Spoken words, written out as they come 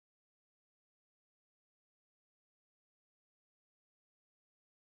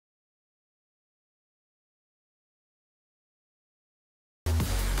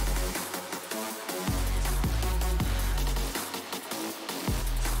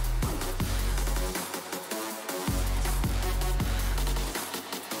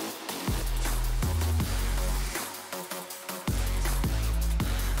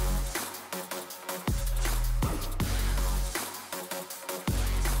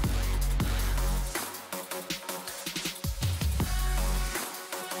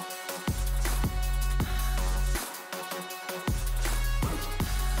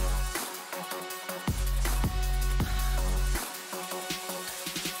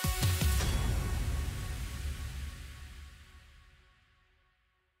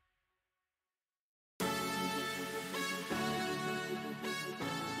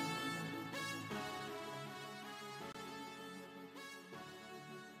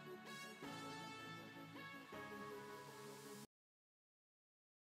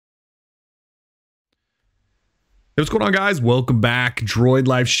What's going on, guys? Welcome back. Droid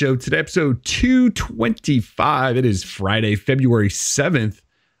Life Show. Today, episode 225. It is Friday, February 7th.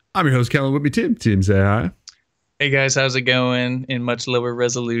 I'm your host, Kellen. With me, Tim. Tim, say hi. Hey, guys. How's it going? In much lower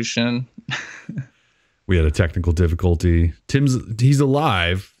resolution. We had a technical difficulty. He's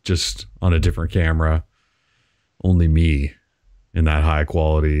alive, just on a different camera. Only me in that high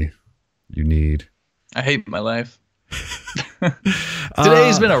quality you need. I hate my life.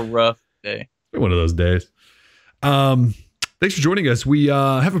 Today's been a rough day. One of those days. Thanks for joining us. We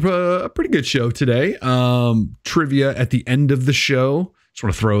have a pretty good show today. Trivia at the end of the show. Just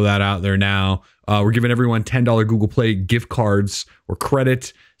want to throw that out there now. We're giving everyone $10 Google Play gift cards or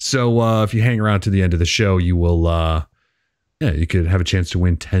credit. So if you hang around to the end of the show, you will you could have a chance to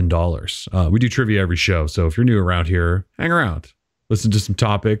win $10. We do trivia every show. So if you're new around here, hang around. Listen to some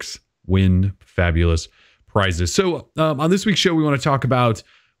topics, win fabulous prizes. So on this week's show, we want to talk about,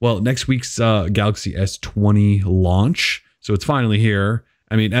 well, next week's Galaxy S20 launch. So it's finally here.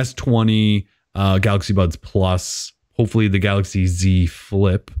 I mean, S20, Galaxy Buds Plus, hopefully the Galaxy Z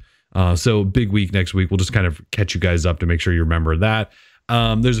Flip. So big week next week. We'll just kind of catch you guys up to make sure you remember that.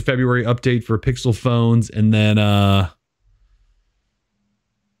 There's a February update for Pixel phones. And then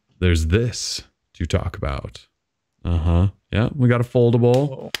there's this to talk about. Yeah, we got a foldable.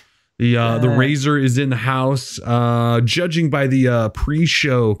 Whoa. The Razr is in the house. Judging by the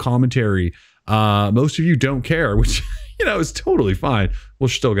pre-show commentary, most of you don't care, which, you know, is totally fine. We're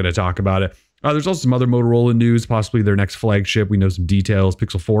still going to talk about it. There's also some other Motorola news, possibly their next flagship. We know some details.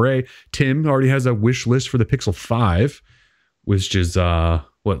 Pixel 4a. Tim already has a wish list for the Pixel 5, which is,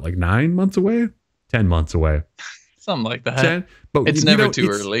 what, like 9 months away? 10 months away. Something like that. 10? But it's never too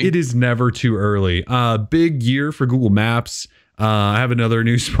early. It is never too early. Big year for Google Maps. I have another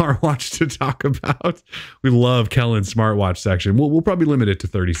new smartwatch to talk about. We love Kellen's smartwatch section. We'll probably limit it to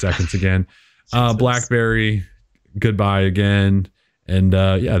 30 seconds again. Blackberry, goodbye again. And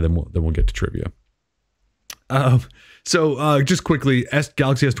yeah, then we'll get to trivia. So just quickly,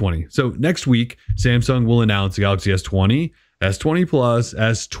 Galaxy S20. So next week, Samsung will announce the Galaxy S20, S20 Plus,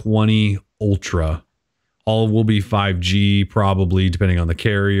 S20 Ultra. All will be 5G, probably, depending on the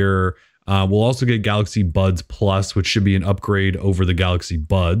carrier. We'll also get Galaxy Buds Plus, which should be an upgrade over the Galaxy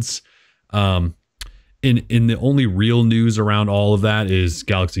Buds. In the only real news around all of that is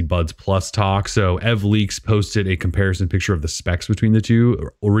Galaxy Buds Plus talk. So EvLeaks posted a comparison picture of the specs between the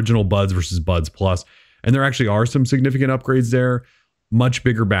two, original Buds versus Buds Plus. And there actually are some significant upgrades there. Much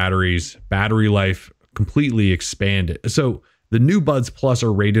bigger batteries, battery life completely expanded. So the new Buds Plus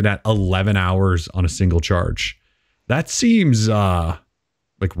are rated at 11 hours on a single charge. That seems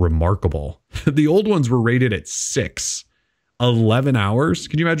like remarkable. The old ones were rated at 6. 11 hours.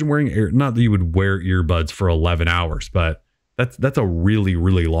 Can you imagine wearing not that you would wear earbuds for 11 hours, but that's a really,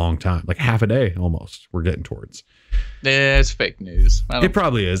 really long time. Like half a day almost we're getting towards. Yeah, it's fake news. It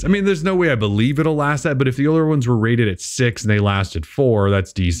probably is. I mean, there's no way I believe it'll last that, but if the older ones were rated at 6 and they lasted 4,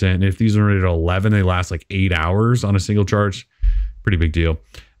 that's decent. And if these are rated at 11, they last like 8 hours on a single charge. Pretty big deal.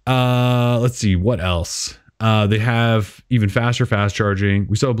 Let's see what else. They have even faster fast charging.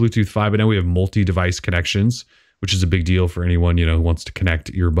 We saw Bluetooth 5, but now we have multi-device connections, which is a big deal for anyone, you know, who wants to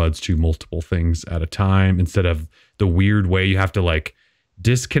connect earbuds to multiple things at a time instead of the weird way you have to like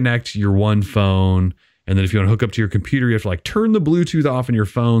disconnect your one phone. And then if you want to hook up to your computer, you have to like turn the Bluetooth off in your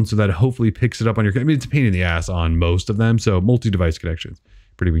phone so that it hopefully picks it up on your, I mean, it's a pain in the ass on most of them. So multi-device connections,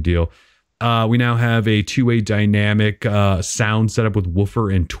 pretty big deal. We now have a two-way dynamic sound setup with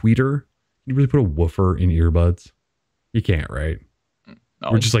woofer and tweeter. Can you really put a woofer in earbuds? You can't, right?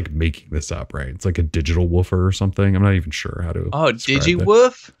 No. We're just like making this up, right? It's like a digital woofer or something. I'm not even sure how to. Oh,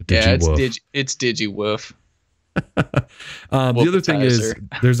 DigiWoof? Yeah, DigiWoof. it's DigiWoof. The other thing is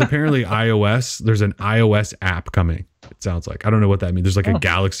there's apparently there's an iOS app coming. It sounds like. I don't know what that means. There's like a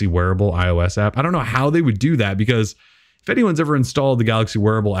Galaxy wearable iOS app. I don't know how they would do that because if anyone's ever installed the Galaxy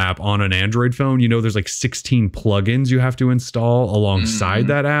wearable app on an Android phone, you know there's like 16 plugins you have to install alongside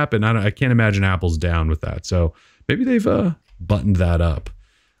that app. And I can't imagine Apple's down with that. So maybe they've buttoned that up.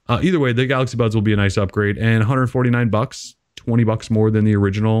 Either way, the Galaxy Buds will be a nice upgrade. And $149, $20 more than the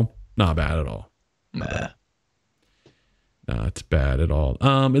original. Not bad at all. Not bad at all.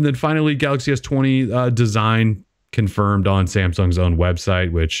 And then finally, Galaxy S20 design confirmed on Samsung's own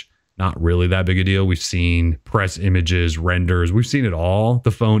website, which not really that big a deal. We've seen press images, renders. We've seen it all.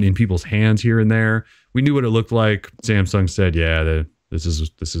 The phone in people's hands here and there. We knew what it looked like. Samsung said, yeah, this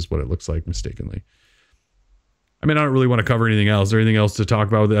is what it looks like mistakenly. I mean, I don't really want to cover anything else. Is there anything else to talk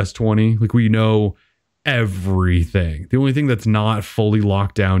about with the S20? Like, we know everything. The only thing that's not fully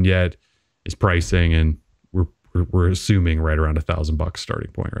locked down yet is pricing, and we're assuming right around $1,000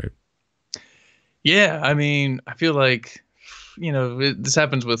 starting point, right? Yeah, I mean, I feel like, this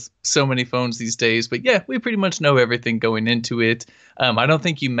happens with so many phones these days, but yeah, we pretty much know everything going into it. I don't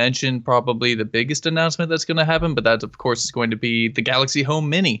think you mentioned probably the biggest announcement that's going to happen, but that, of course, is going to be the Galaxy Home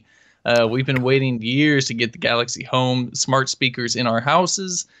Mini. We've been waiting years to get the Galaxy Home smart speakers in our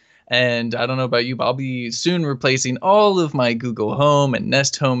houses. And I don't know about you, but I'll be soon replacing all of my Google Home and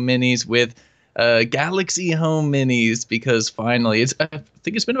Nest Home Minis with Galaxy Home Minis because finally, I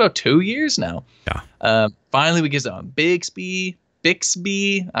think it's been about 2 years now. Yeah. Finally, we get on Bixby.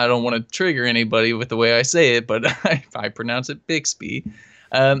 I don't want to trigger anybody with the way I say it, but I pronounce it Bixby.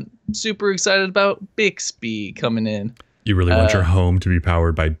 Super excited about Bixby coming in. You really want your home to be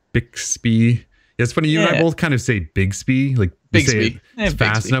powered by Bixby? Yeah, it's funny. You and I both kind of say Bigsby, like Bixby. It's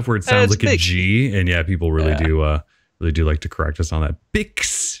fast enough where it sounds like a G, and yeah, people really do like to correct us on that.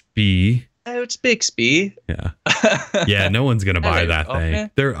 Bixby. Oh, it's Bixby. Yeah. Yeah, no one's going to buy that thing.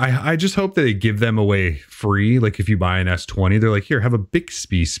 I just hope that they give them away free. Like if you buy an S20, they're like, here, have a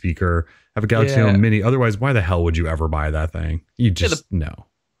Bixby speaker, have a Galaxy Home Mini. Otherwise, why the hell would you ever buy that thing? You just, no.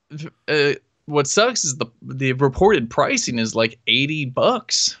 What sucks is the reported pricing is like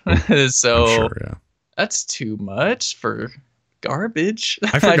 $80. So I'm sure, yeah. That's too much for garbage.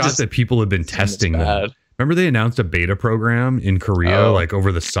 I forgot that people have been testing them. Remember they announced a beta program in Korea like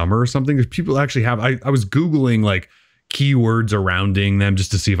over the summer or something? Because people actually have, I was Googling like keywords surrounding them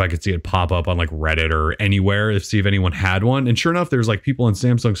just to see if I could see it pop up on like Reddit or anywhere to see if anyone had one. And sure enough, there's like people on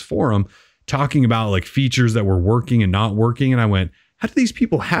Samsung's forum talking about like features that were working and not working. And I went, how do these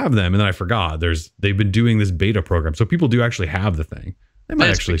people have them? And then I forgot they've been doing this beta program. So people do actually have the thing. They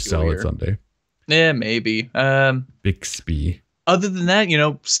might actually sell it someday. Yeah, maybe. Bixby. Other than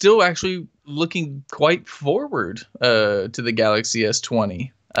that, still actually looking quite forward to the Galaxy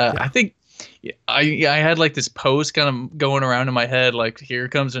S20. I think I had like this post kind of going around in my head, like here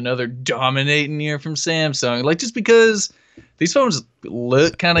comes another dominating year from Samsung. Like just because these phones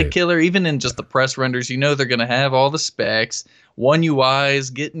look kind of killer, even in just the press renders, they're going to have all the specs. One UI is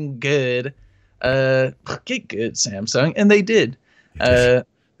getting good. Get good, Samsung. And they did. They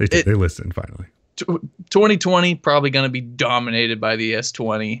listened finally. 2020 probably going to be dominated by the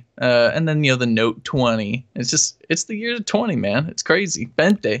S20, and then the Note 20. It's the year of 20, man. It's crazy.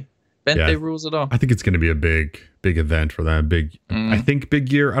 Bente rules it all. I think it's going to be a big event for them. I think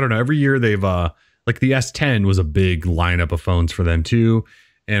big year. I don't know. Every year they've like the S10 was a big lineup of phones for them too,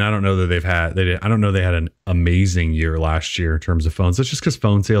 and I don't know that I don't know they had an amazing year last year in terms of phones. That's just because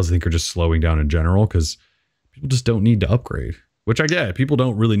phone sales I think are just slowing down in general because people just don't need to upgrade. Which I get. People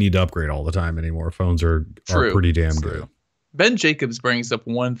don't really need to upgrade all the time anymore. Phones are pretty damn good. Ben Jacobs brings up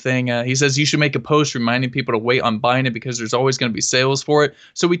one thing. He says you should make a post reminding people to wait on buying it because there's always going to be sales for it.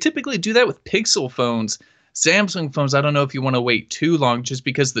 So we typically do that with Pixel phones. Samsung phones, I don't know if you want to wait too long just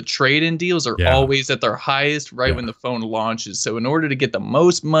because the trade-in deals are always at their highest when the phone launches. So in order to get the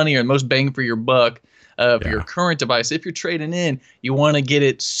most money or the most bang for your buck for your current device, if you're trading in, you want to get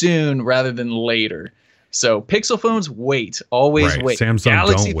it soon rather than later. So Pixel phones, wait. Always wait. Samsung,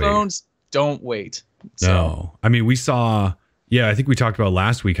 Galaxy phones, don't wait. No. I mean, we saw, I think we talked about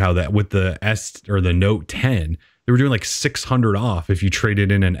last week how that with the S or the Note 10, they were doing like 600 off if you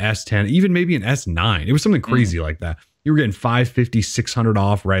traded in an S10, even maybe an S9. It was something crazy like that. You were getting 550, 600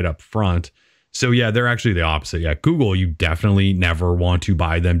 off right up front. So yeah, they're actually the opposite. Yeah, Google, you definitely never want to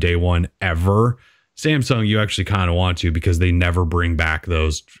buy them day one ever. Samsung, you actually kind of want to because they never bring back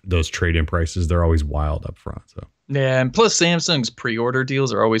those trade-in prices. They're always wild up front. So yeah, and plus Samsung's pre-order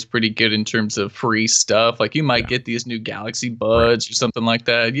deals are always pretty good in terms of free stuff. Like you might get these new Galaxy Buds or something like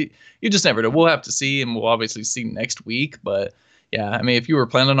that. You just never know. We'll have to see, and we'll obviously see next week. But yeah, I mean, if you were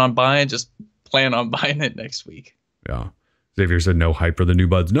planning on buying, just plan on buying it next week. Yeah. Xavier said no hype for the new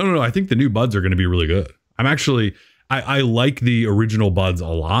Buds. No. I think the new Buds are going to be really good. I like the original Buds a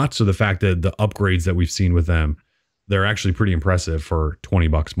lot. So the fact that the upgrades that we've seen with them, they're actually pretty impressive for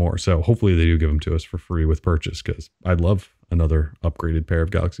 $20 more. So hopefully they do give them to us for free with purchase because I'd love another upgraded pair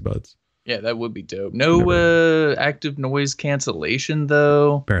of Galaxy Buds. Yeah, that would be dope. No active noise cancellation,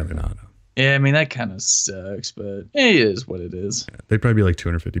 though. Apparently not. No. Yeah, I mean, that kind of sucks, but it is what it is. Yeah, they'd probably be like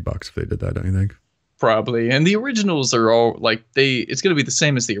 $250 if they did that, don't you think? Probably. And the originals are all like it's going to be the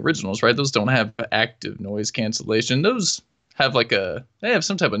same as the originals, right? Those don't have active noise cancellation. Those have they have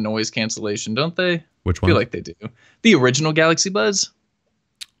some type of noise cancellation, don't they? Which one? I feel like they do. The original Galaxy Buds?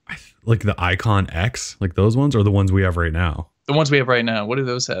 Like the Icon X, like those ones, or the ones we have right now? The ones we have right now. What do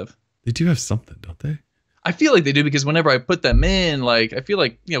those have? They do have something, don't they? I feel like they do because whenever I put them in, like I feel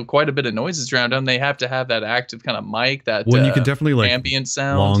like quite a bit of noise is around them. They have to have that active kind of mic, that you can definitely like ambient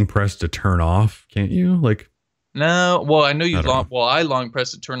sound. Long press to turn off, can't you? Like No, well, I know I don't know. I long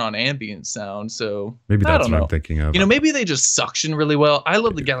press to turn on ambient sound, so Maybe I that's don't what know. I'm thinking of. Maybe they just suction really well. I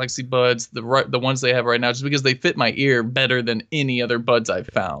love the Maybe. Galaxy Buds, the ones they have right now, just because they fit my ear better than any other buds I've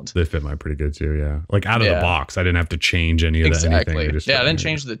found. They fit mine pretty good too. Yeah, like out of the Yeah, box, I didn't have to change any of that anything. exactly. They just Yeah, fit I my didn't ear.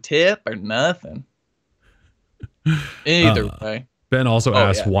 change the tip or nothing. Either way. Ben also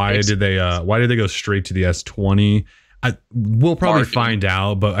asked why did they go straight to the S20? We'll probably find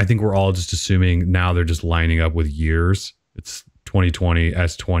out, but I think we're all just assuming now they're just lining up with years. It's 2020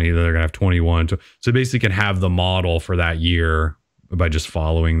 S20, then they're gonna have 21. So basically can have the model for that year by just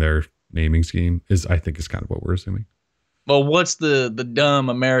following their naming scheme I think is kind of what we're assuming. Well, what's the dumb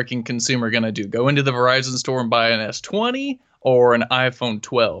American consumer gonna do? Go into the Verizon store and buy an S20 or an iPhone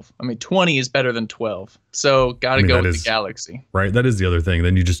 12? I mean, 20 is better than 12, so gotta go with the Galaxy. Right, that is the other thing.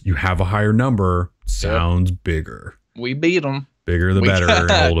 Then you have a higher number, sounds bigger. We beat them. Bigger the better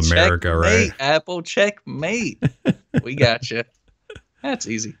in old America, right? Apple, checkmate. We got you. That's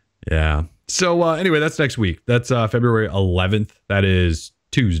easy. Yeah. So anyway, that's next week. That's February 11th. That is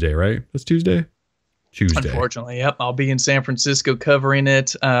Tuesday, right? That's Tuesday? Tuesday. Unfortunately, yep. I'll be in San Francisco covering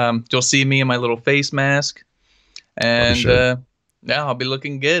it. You'll see me in my little face mask. And yeah, I'll be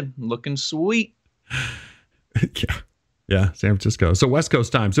looking good. Looking sweet. Yeah, San Francisco. So West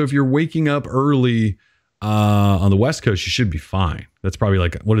Coast time. So if you're waking up early on the West Coast, you should be fine. That's probably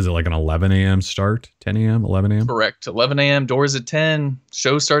like, what is it, like an 11 a.m. start? 10 a.m., 11 a.m.? Correct. 11 a.m. Doors at 10.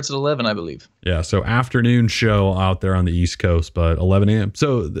 Show starts at 11, I believe. Yeah, so afternoon show out there on the East Coast, but 11 a.m.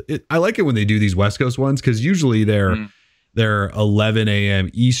 So I like it when they do these West Coast ones because usually they're 11 a.m.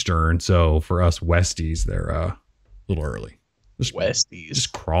 Eastern. So for us Westies, they're a little early.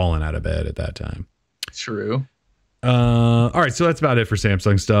 Just crawling out of bed at that time. True. All right, so that's about it for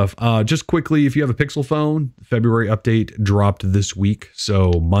Samsung stuff. Just quickly, if you have a Pixel phone, February update dropped this week.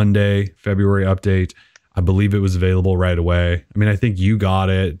 So Monday, February update. I believe it was available right away. I mean, I think you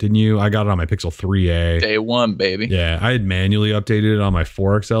got it, didn't you? I got it on my Pixel 3a. Day one, baby. Yeah, I had manually updated it on my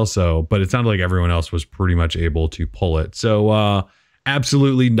 4XL, but it sounded like everyone else was pretty much able to pull it. So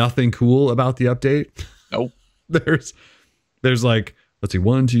absolutely nothing cool about the update. Nope. There's like, let's see,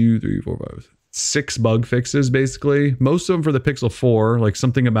 1, 2, 3, 4, 5, 6 bug fixes, basically. Most of them for the Pixel 4, like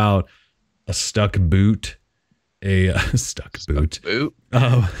something about a stuck boot, a stuck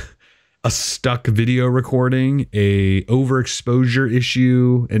video recording, a overexposure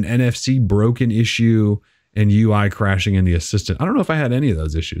issue, an NFC broken issue, and UI crashing in the assistant. I don't know if I had any of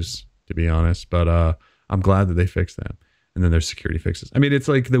those issues, to be honest, but I'm glad that they fixed them. And then there's security fixes. I mean, it's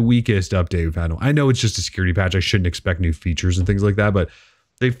like the weakest update we've had. I know it's just a security patch. I shouldn't expect new features and things like that, but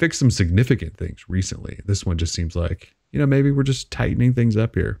they fixed some significant things recently. This one just seems like, maybe we're just tightening things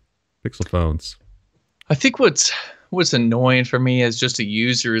up here. Pixel phones. I think what's annoying for me as just a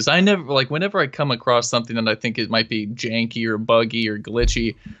user is whenever I come across something that I think it might be janky or buggy or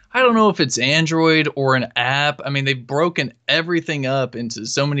glitchy, I don't know if it's Android or an app. I mean, they've broken everything up into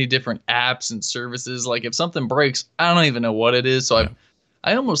so many different apps and services. Like if something breaks, I don't even know what it is. So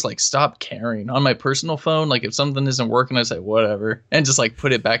I almost like stop caring on my personal phone. Like if something isn't working, I say whatever and just like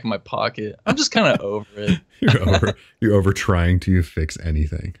put it back in my pocket. I'm just kind of over it. You're over trying to fix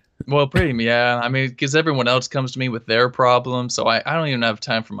anything. Well, yeah. I mean, because everyone else comes to me with their problems, so I don't even have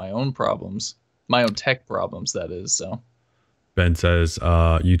time for my own problems, my own tech problems, that is. So Ben says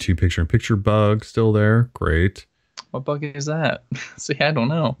YouTube picture-in-picture bug still there. Great. What bug is that? See, I don't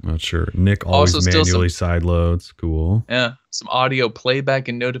know. Not sure. Nick always manually side loads. Cool. Yeah, some audio playback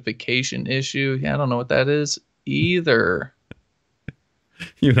and notification issue. Yeah, I don't know what that is either.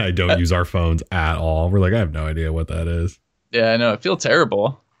 You and I don't use our phones at all. We're like, I have no idea what that is. Yeah, I know. I feel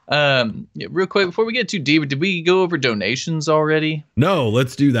terrible. Real quick, before we get too deep, did we go over donations already? No,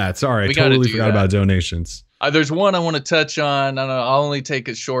 let's do that. Sorry, I totally forgot about donations. There's one I want to touch on. I don't know, I'll only take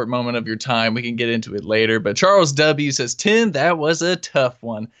a short moment of your time. We can get into it later. But Charles W. says, Tim, that was a tough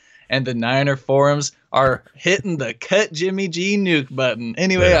one. And the Niner forums are hitting the cut Jimmy G nuke button.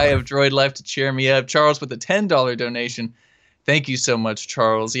 Anyway, I have Droid Life to cheer me up. Charles with a $10 donation. Thank you so much,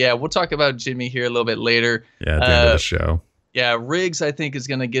 Charles. Yeah, we'll talk about Jimmy here a little bit later. Yeah, at the end of the show. Yeah, Riggs, I think, is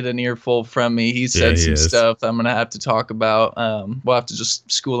going to get an earful from me. He said some stuff I'm going to have to talk about. We'll have to just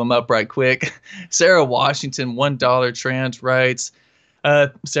school him up right quick. Sarah Washington, $1 trans writes.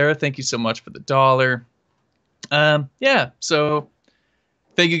 Sarah, thank you so much for the $1. Yeah, so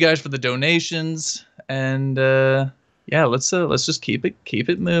thank you guys for the donations. And yeah, let's just keep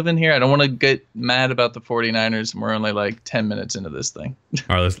it moving here. I don't want to get mad about the 49ers. We're only like 10 minutes into this thing.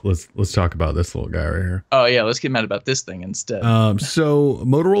 All right, let's talk about this little guy right here. Oh yeah, let's get mad about this thing instead. So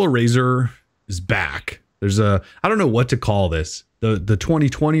Motorola Razr is back. There's I don't know what to call this. The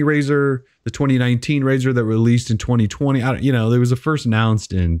 2020 Razr, the 2019 Razr that released in 2020. There was a first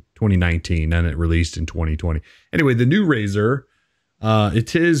announced in 2019 and it released in 2020. Anyway, the new Razr,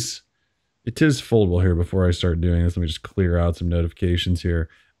 it is foldable here. Before I start doing this, let me just clear out some notifications here.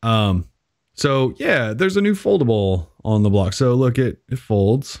 So yeah, there's a new foldable on the block. So look, it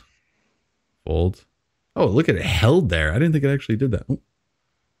folds. Oh, look at it held there. I didn't think it actually did that.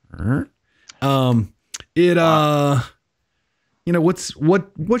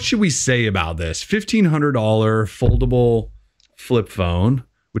 What should we say about this $1,500 foldable flip phone?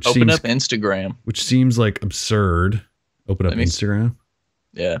 Open up Instagram, which seems like absurd. Open up Instagram.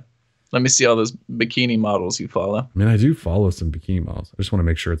 Yeah. Let me see all those bikini models you follow. I mean, I do follow some bikini models. I just want to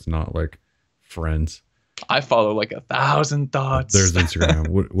make sure it's not like friends. I follow like 1,000 thoughts. There's Instagram.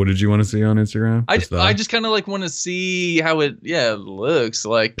 What did you want to see on Instagram? I just kind of like want to see how it looks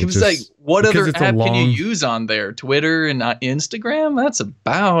like. Because like, what other app can you use on there? Twitter and Instagram? That's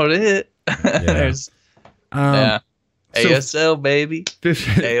about it. Yeah. ASL baby.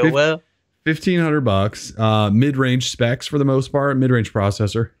 AOL. $1,500. Mid-range specs for the most part. Mid-range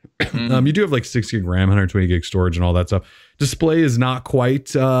processor. You do have like 6 gig RAM, 120 gig storage, and all that stuff. Display is not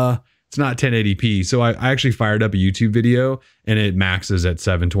quite. It's not 1080p. So I actually fired up a YouTube video and it maxes at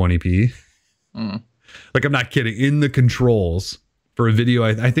 720p. Like, I'm not kidding. In the controls for a video,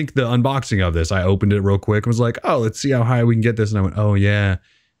 I think the unboxing of this, I opened it real quick and was like, oh, let's see how high we can get this. And I went, oh yeah,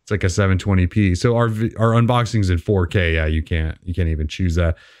 it's like a 720p. So our unboxing's in 4K. Yeah, you can't even choose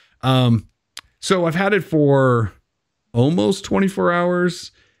that. So I've had it for almost 24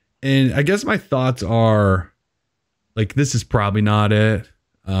 hours. And I guess my thoughts are like, this is probably not it.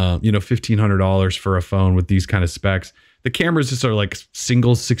 $1,500 for a phone with these kind of specs. The cameras just are like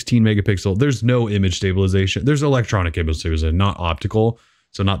single 16 megapixel. There's no image stabilization. There's electronic image stabilization, not optical.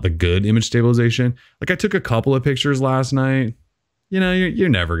 So not the good image stabilization. Like, I took a couple of pictures last night. You're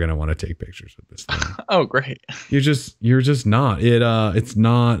never going to want to take pictures with this thing. Oh, great. You're just not. It's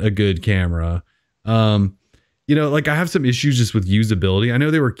not a good camera. Like, I have some issues just with usability. I know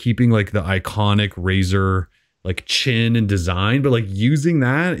they were keeping like the iconic Razr like chin and design, but like using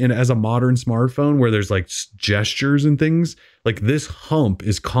that as a modern smartphone where there's like gestures and things, like this hump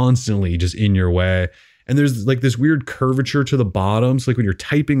is constantly just in your way. And there's like this weird curvature to the bottom. So like when you're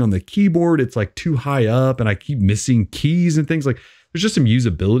typing on the keyboard, it's like too high up and I keep missing keys and things. Like, there's just some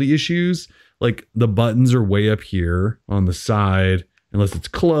usability issues. Like, the buttons are way up here on the side, unless it's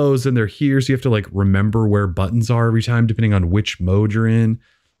closed, and they're here. So you have to like remember where buttons are every time, depending on which mode you're in.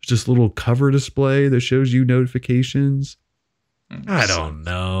 There's just a little cover display that shows you notifications. I don't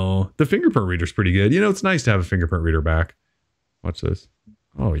know. The fingerprint reader's pretty good. It's nice to have a fingerprint reader back. Watch this.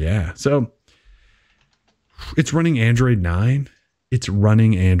 Oh yeah. So it's running Android 9. It's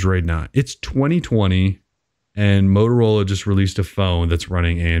 2020 and Motorola just released a phone that's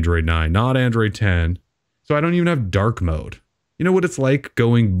running Android 9, not Android 10. So I don't even have dark mode. You know what it's like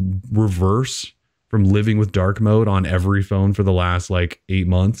going reverse from living with dark mode on every phone for the last like 8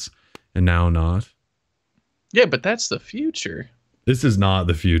 months and now not? Yeah, but that's the future. This is not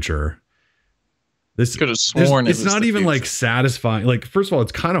the future. This could have sworn it's not even like satisfying. Like, first of all,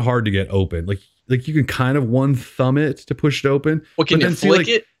 it's kind of hard to get open. Like you can kind of one thumb it to push it open. Well, can you flick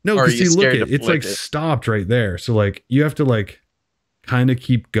it? No, because you look at it's like stopped right there. So like you have to like kind of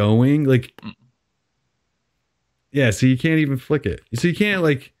keep going. Like, yeah, so you can't even flick it. So you can't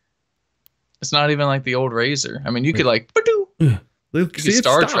like. It's not even like the old Razr. I mean, you could like, look, see,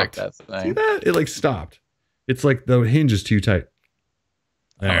 Star Trek that thing. See that? It like stopped. It's like the hinge is too tight.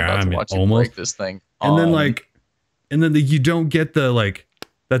 I'm about to watch you break this thing. And then you don't get the like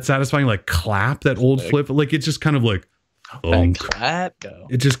that satisfying like clap, that old flip. Like, it's just kind of like that clap go.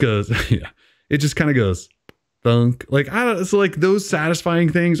 It just goes, yeah. It just kind of goes thunk. Like, I don't. So like those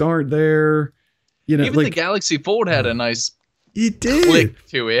satisfying things aren't there. Even like, the Galaxy Fold had a nice. It did. Click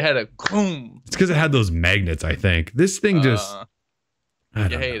to it. It had a boom. It's because it had those magnets, I think. This thing just. I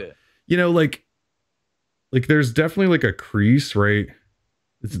hate it. Like there's definitely like a crease, right?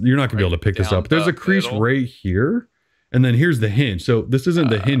 You're not gonna be able to pick this up. There's a crease right here, and then here's the hinge. So this isn't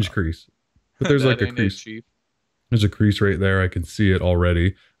the hinge crease, but there's like a crease. There's a crease right there. I can see it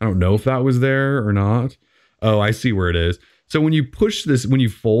already. I don't know if that was there or not. Oh, I see where it is. So when you push this, when you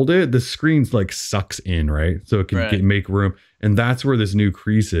fold it, the screen's like sucks in, right? So it can make room. And that's where this new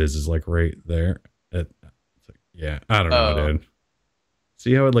crease is like right there. It's like, yeah, I don't know, dude.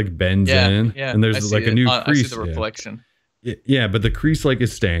 See how it like bends in? Yeah, and there's like a new crease. I see the reflection. Yeah, but the crease like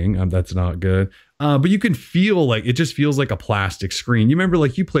is staying. That's not good. But you can feel like it just feels like a plastic screen. You remember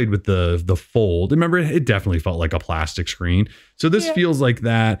like you played with the Fold. Remember it definitely felt like a plastic screen. So this feels like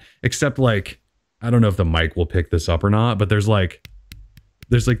that, except like I don't know if the mic will pick this up or not, but there's like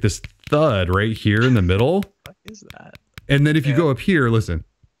this thud right here in the middle. What is that? And then if you go up here, listen,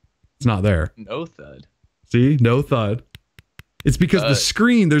 it's not there. No thud. See, no thud. It's because the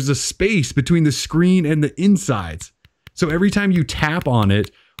screen, there's a space between the screen and the insides. So every time you tap on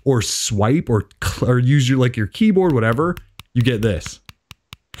it or swipe or use your keyboard, whatever, you get this.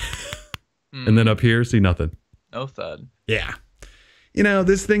 And then up here, see nothing. No thud. Yeah. You know,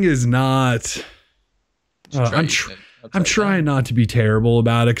 this thing is not... I'm trying not to be terrible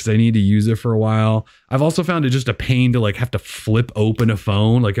about it because I need to use it for a while. I've also found it just a pain to like have to flip open a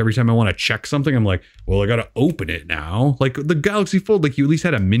phone. Like every time I want to check something, I'm like, well, I got to open it now. Like the Galaxy Fold, like you at least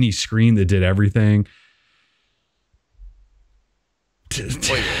had a mini screen that did everything.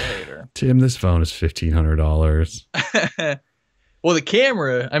 Tim, this phone is $1,500. Well, the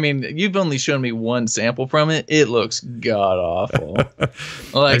camera, I mean, you've only shown me one sample from it. It looks god awful.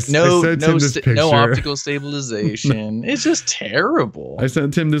 Like no optical stabilization. It's just terrible. I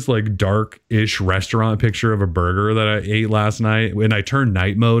sent him this like dark-ish restaurant picture of a burger that I ate last night, and I turned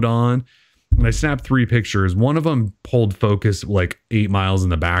night mode on, and I snapped 3 pictures. One of them pulled focus like 8 miles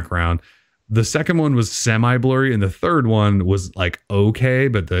in the background. The second one was semi-blurry, and the third one was like okay,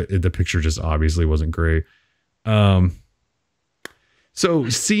 but the picture just obviously wasn't great. So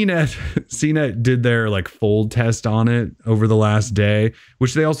CNET did their like fold test on it over the last day,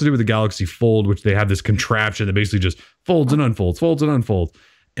 which they also did with the Galaxy Fold, which they have this contraption that basically just folds and unfolds, folds and unfolds.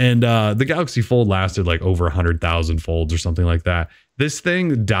 And the Galaxy Fold lasted like over 100,000 folds or something like that. This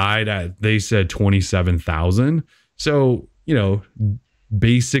thing died at, they said 27,000. So, you know,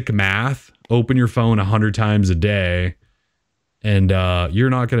 basic math, open your phone 100 times a day and you're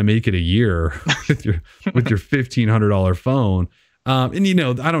not going to make it a year with your $1,500 phone. And you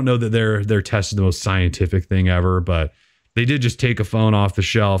know, I don't know that their test is the most scientific thing ever, but they did just take a phone off the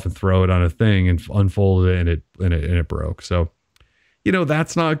shelf and throw it on a thing and unfold it, and it broke. So, you know,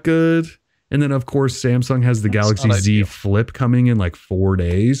 that's not good. And then of course, Samsung has the Galaxy Z Flip coming in like 4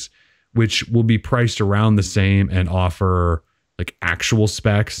 days, which will be priced around the same and offer like actual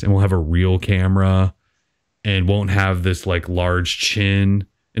specs, and will have a real camera and won't have this like large chin.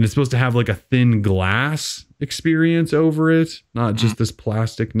 And it's supposed to have like a thin glass experience over it, not just this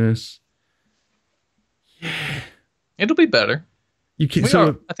plasticness. Yeah. It'll be better. You can.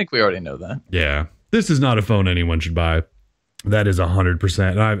 I think we already know that. Yeah, this is not a phone anyone should buy. That is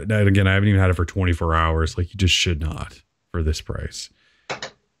 100%. And again, I haven't even had it for 24 hours. Like you just should not for this price.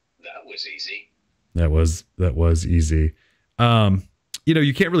 That was easy. That was easy. You know,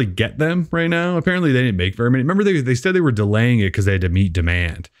 you can't really get them right now. Apparently they didn't make very many. Remember they said they were delaying it because they had to meet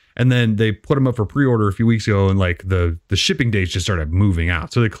demand. And then they put them up for pre-order a few weeks ago, and like the shipping dates just started moving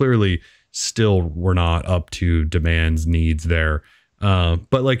out. So they clearly still were not up to demand's needs there.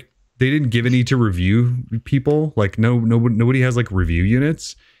 But like they didn't give any to review people. Like nobody has like review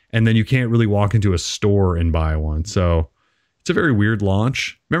units, and then you can't really walk into a store and buy one. So it's a very weird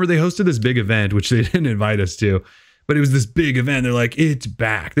launch. Remember they hosted this big event, which they didn't invite us to. But it was this big event. They're like, it's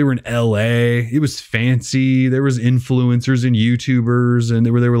back. They were in LA. It was fancy. There was influencers and YouTubers, and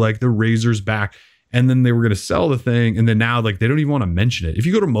they were like, the Razr's back. And then they were going to sell the thing. And then now like they don't even want to mention it. If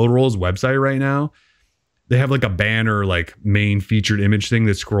you go to Motorola's website right now, they have like a banner, like main featured image thing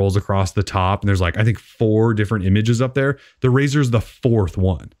that scrolls across the top. And there's like, I think 4 different images up there. The Razr's the 4th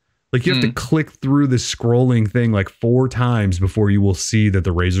one. Like you have to click through this scrolling thing like 4 times before you will see that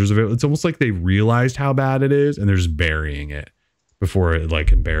the Razr's available. It's almost like they realized how bad it is and they're just burying it before it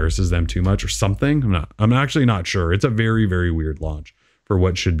like embarrasses them too much or something. I'm actually not sure. It's a very, very weird launch for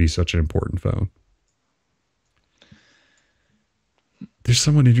what should be such an important phone. There's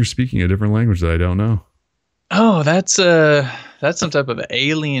someone in here speaking a different language that I don't know. Oh, that's some type of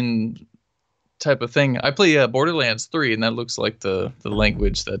alien type of thing. I play Borderlands 3, and that looks like the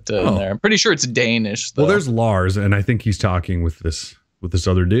language that in there. I'm pretty sure it's Danish, though. Well, there's Lars, and I think he's talking with this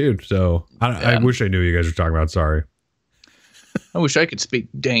other dude. So I wish I knew what you guys were talking about. Sorry. I wish I could speak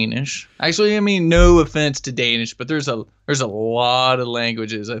Danish. Actually, I mean, no offense to Danish, but there's a lot of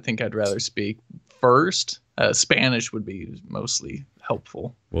languages I think I'd rather speak first. Spanish would be mostly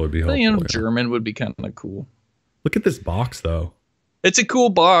helpful. Well, it'd be helpful. But, you know, German would be kind of cool. Look at this box, though. It's a cool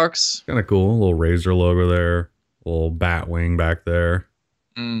box. Kind of cool. A little Razr logo there. A little bat wing back there.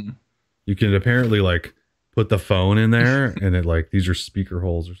 You can apparently like put the phone in there and it like, these are speaker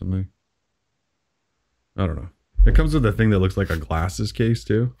holes or something. I don't know. It comes with a thing that looks like a glasses case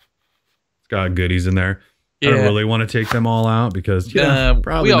too. It's got goodies in there. Yeah. I don't really want to take them all out because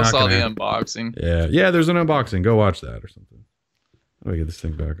probably we all not saw the happen. unboxing. Yeah, there's an unboxing. Go watch that or something. How do I get this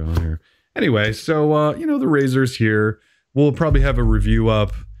thing back on here? Anyway, so you know, the Razr's here. We'll probably have a review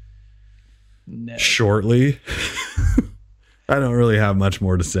up Never. shortly. I don't really have much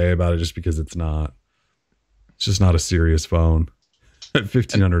more to say about it just because it's just not a serious phone. At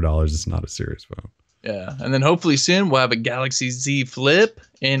 $1,500, it's not a serious phone. Yeah, and then hopefully soon we'll have a Galaxy Z Flip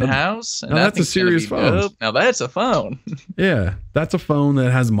in-house. And now that's a serious phone. Dope. Now that's a phone. Yeah, that's a phone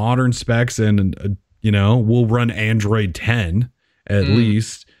that has modern specs and, will run Android 10 at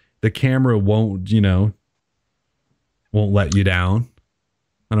least. The camera won't let you down.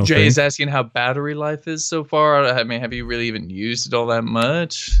 I don't Jay's think. asking how battery life is so far. I mean, have you really even used it all that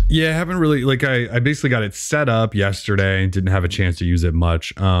much? Yeah, I haven't really, I basically got it set up yesterday and didn't have a chance to use it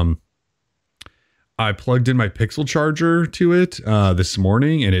much. I plugged in my Pixel charger to it this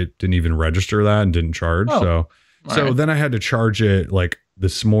morning and it didn't even register that and didn't charge. So then I had to charge it like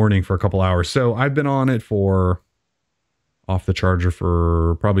this morning for a couple hours. So I've been on it off the charger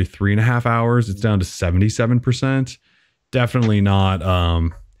for probably 3.5 hours. It's down to 77%. Definitely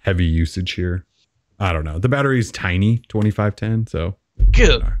not heavy usage here. I don't know. The battery is tiny, 2510. So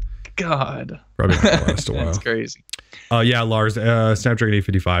good God. Probably not gonna last a while. That's crazy. Yeah, Lars, Snapdragon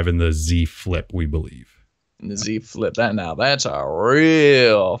 855 and the Z Flip, we believe. And the Z Flip, that's a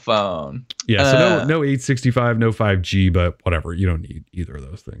real phone. Yeah, so no 865, no 5G, but whatever. You don't need either of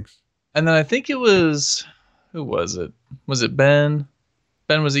those things. And then I think it was, who was it? Was it Ben?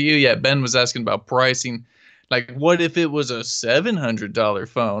 Ben, was it you? Yeah, Ben was asking about pricing. Like, what if it was a $700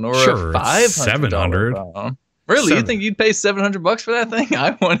 phone or a $500 phone? Really? You think you'd pay $700 for that thing?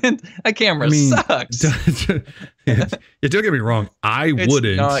 I wouldn't. That camera sucks. Yeah, don't get me wrong. Wouldn't.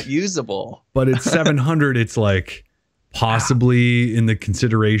 It's not usable. But it's $700. It's like possibly in the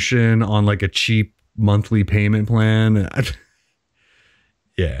consideration on like a cheap monthly payment plan.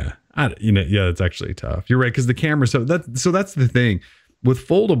 Yeah, it's actually tough. You're right, because the camera. So that's the thing with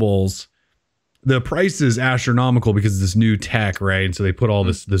foldables. The price is astronomical because of this new tech, right? And so they put all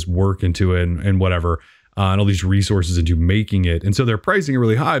this work into it and whatever. And all these resources into making it. And so they're pricing it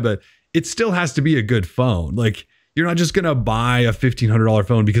really high, but it still has to be a good phone. Like, you're not just going to buy a $1,500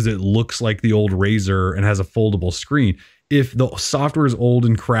 phone because it looks like the old Razr and has a foldable screen. If the software is old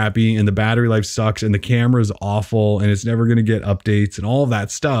and crappy and the battery life sucks and the camera is awful and it's never going to get updates and all of that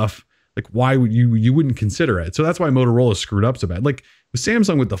stuff, like, why would you wouldn't consider it? So that's why Motorola screwed up so bad. Like with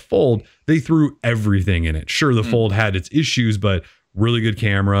Samsung with the Fold, they threw everything in it. Sure, the Fold had its issues, but really good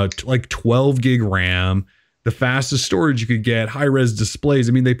camera, like 12 gig RAM, the fastest storage you could get, high res displays.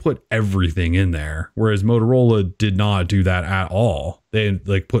 I mean, they put everything in there, whereas Motorola did not do that at all. They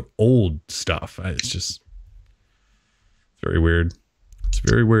like put old stuff. It's very weird. It's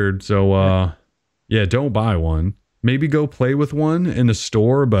very weird. So, yeah, don't buy one. Maybe go play with one in a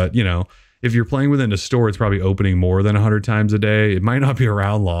store, but if you're playing within a store, it's probably opening more than 100 times a day. It might not be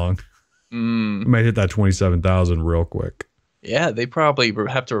around long. It might hit that 27,000 real quick. Yeah, they probably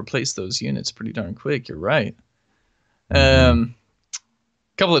have to replace those units pretty darn quick. You're right.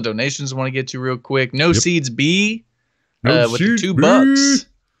 Couple of donations I want to get to real quick. No Seeds B with the $2.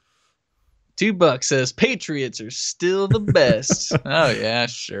 $2 says Patriots are still the best. Oh yeah,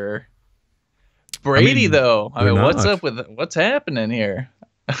 sure. Brady though. I mean, what's happening here?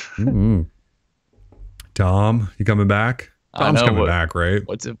 Tom, you coming back? Tom's coming back, right?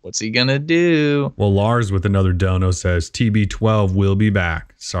 What's he gonna do? Well, Lars with another dono says TB12 will be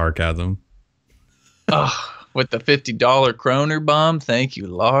back. Sarcasm. Oh, with the $50 Kroner bomb. Thank you,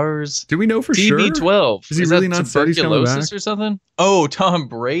 Lars. Do we know for sure? TB12. Is he really not said he's coming back? Tuberculosis or something? Oh, Tom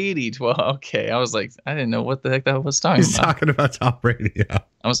Brady 12. Okay, I was like, I didn't know what the heck that was talking about. He's talking about Tom Brady. Yeah.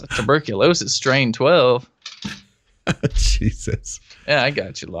 I was like, tuberculosis strain 12. Jesus. Yeah, I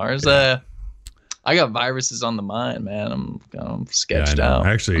got you, Lars. I got viruses on the mind, man. I'm sketched out.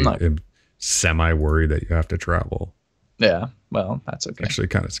 Actually, I'm semi worried that you have to travel. Yeah, well, that's okay. Actually,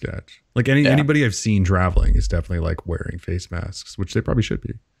 kind of sketch. Like anybody I've seen traveling is definitely like wearing face masks, which they probably should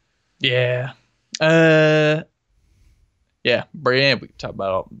be. Yeah. Yeah, Brady. We can talk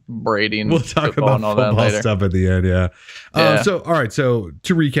about Brady and we'll talk about and all football that later. Stuff at the end. Yeah. So all right. So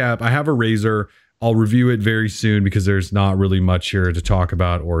to recap, I have a Razr. I'll review it very soon because there's not really much here to talk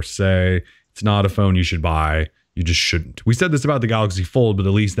about or say. It's not a phone you should buy. You just shouldn't. We said this about the Galaxy Fold, but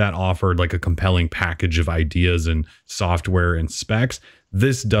at least that offered like a compelling package of ideas and software and specs.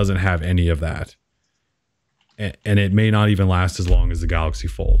 This doesn't have any of that. And it may not even last as long as the Galaxy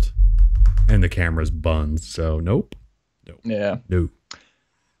Fold. And the camera's buns. So nope. Yeah. No.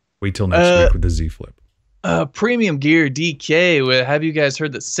 Wait till next week with the Z Flip. Premium Gear DK. Have you guys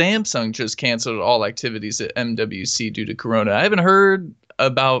heard that Samsung just canceled all activities at MWC due to Corona? I haven't heard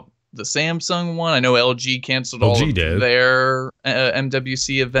about the Samsung one. I know LG canceled all LG of did. their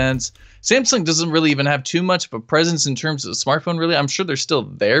MWC events. Samsung doesn't really even have too much of a presence in terms of smartphone, really. I'm sure they're still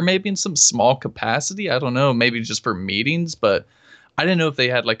there, maybe in some small capacity. I don't know, maybe just for meetings, but I didn't know if they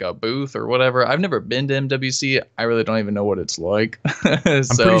had like a booth or whatever. I've never been to MWC. I really don't even know what it's like. I'm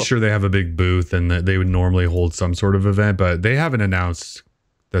pretty sure they have a big booth and that they would normally hold some sort of event, but they haven't announced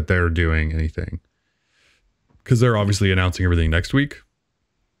that they're doing anything because they're obviously announcing everything next week.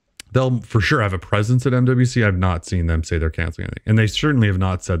 They'll for sure have a presence at MWC. I've not seen them say they're canceling anything. And they certainly have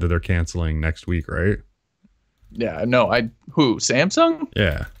not said that they're canceling next week, right? Yeah, no, who? Samsung?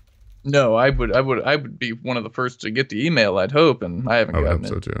 Yeah. No, I would be one of the first to get the email, I'd hope, and I haven't I would gotten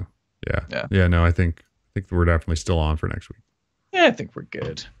hope it. so too. Yeah. Yeah, no, I think we're definitely still on for next week. Yeah, I think we're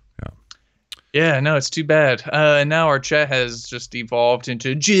good. Yeah. Yeah, no, it's too bad. And now our chat has just evolved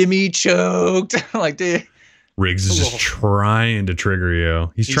into Jimmy choked. Like, dude. Riggs is just trying to trigger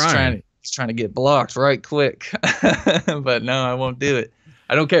you. He's trying to get blocked right quick. But no, I won't do it.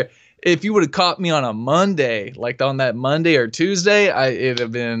 I don't care. If you would have caught me on a Monday, like on that Monday or Tuesday, it'd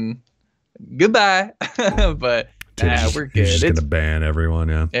have been goodbye. But we're good. He's just gonna ban everyone.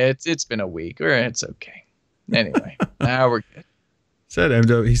 Yeah. It's been a week, or it's okay. Anyway, now we're good.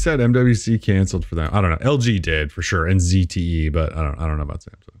 He said MWC canceled for them. I don't know. LG did for sure, and ZTE, but I don't know about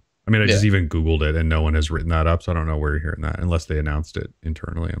Samsung. I mean, I just even Googled it and no one has written that up. So I don't know where you're hearing that unless they announced it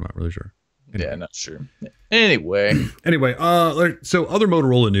internally. I'm not really sure. Anyway. Yeah, not sure. Anyway, so other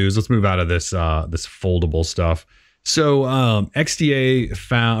Motorola news. Let's move out of this this foldable stuff. So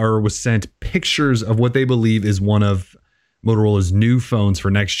XDA was sent pictures of what they believe is one of Motorola's new phones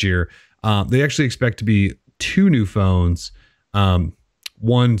for next year. They actually expect to be 2 new phones.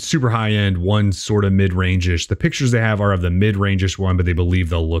 One super high end, one sort of mid-range-ish. The pictures they have are of the mid-range-ish one, but they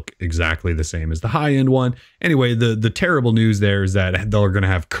believe they'll look exactly the same as the high-end one. Anyway, the terrible news there is that they're going to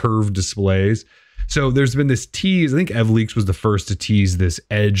have curved displays. So there's been this tease. I think EvLeaks was the first to tease this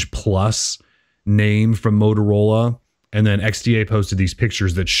Edge Plus name from Motorola. And then XDA posted these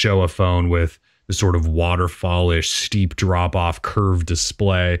pictures that show a phone with the sort of waterfall-ish, steep drop-off curved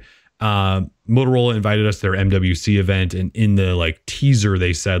display. Motorola invited us to their MWC event, and in the teaser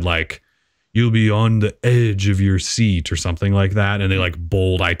they said you'll be on the edge of your seat or something like that, and they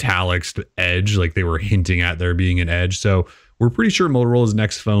bold italics the edge, like they were hinting at there being an edge. So we're pretty sure Motorola's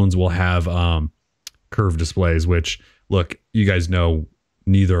next phones will have curved displays, which, look, you guys know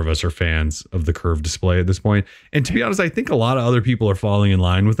neither of us are fans of the curved display at this point. And to be honest, I think a lot of other people are falling in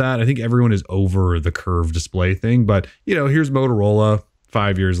line with that. I think everyone is over the curved display thing, but here's Motorola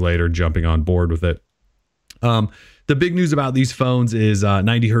 5 years later jumping on board with it. The big news about these phones is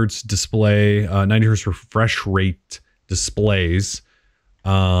 90 hertz display, 90 hertz refresh rate displays,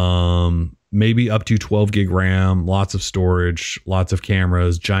 maybe up to 12 gig RAM, lots of storage, lots of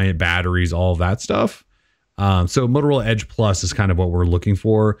cameras, giant batteries, all of that stuff. So Motorola Edge Plus is kind of what we're looking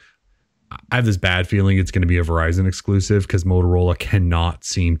for. I have this bad feeling it's going to be a Verizon exclusive because Motorola cannot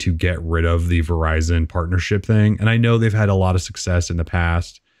seem to get rid of the Verizon partnership thing. And I know they've had a lot of success in the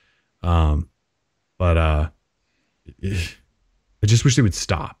past. But I just wish they would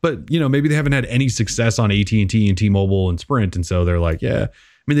stop. But, maybe they haven't had any success on AT&T and T-Mobile and Sprint. And so they're like, yeah.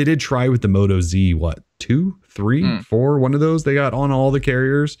 I mean, they did try with the Moto Z, 2, 3, 4, one of those they got on all the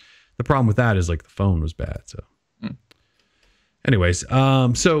carriers. The problem with that is the phone was bad. So anyways,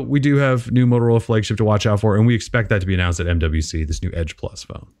 so we do have new Motorola flagship to watch out for, and we expect that to be announced at MWC, this new Edge Plus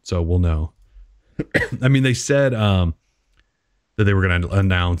phone. So we'll know. I mean, they said that they were going to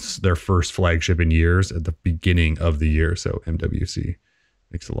announce their first flagship in years at the beginning of the year. So MWC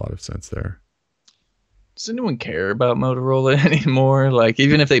makes a lot of sense there. Does anyone care about Motorola anymore?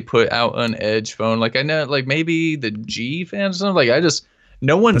 Even if they put out an Edge phone, I know, maybe the G fans, something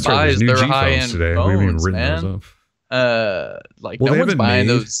no one buys their high-end phones, man. No one's buying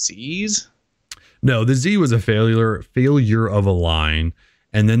those Zs. No, the Z was a failure of a line,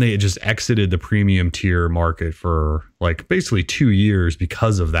 and then they just exited the premium tier market for basically 2 years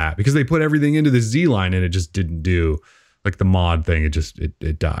because of that, because they put everything into the Z line and it just didn't do the mod thing.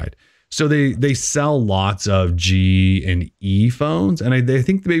 It died. So they sell lots of G and E phones, and I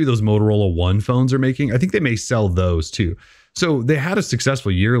think maybe those Motorola One phones are making. I think they may sell those too. So they had a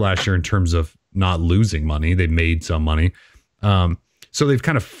successful year last year in terms of not losing money. They made some money. So they've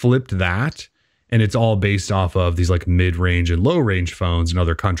kind of flipped that, and it's all based off of these mid-range and low-range phones in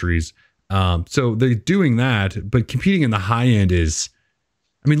other countries. So they're doing that, but competing in the high end is,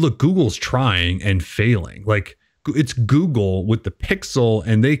 I mean, look, Google's trying and failing. It's Google with the Pixel,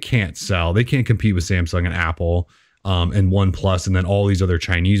 and they can't sell. They can't compete with Samsung and Apple and OnePlus and then all these other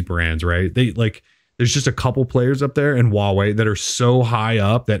Chinese brands, right? They there's just a couple players up there and Huawei that are so high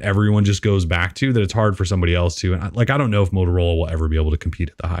up that everyone just goes back to that it's hard for somebody else to. And I don't know if Motorola will ever be able to compete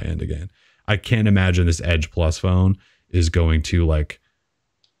at the high end again. I can't imagine this Edge Plus phone is going to like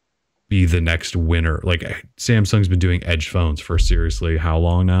be the next winner. Like Samsung's been doing Edge phones for seriously how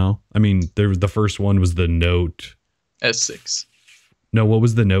long now? I mean, the first one was the Note S6. No, what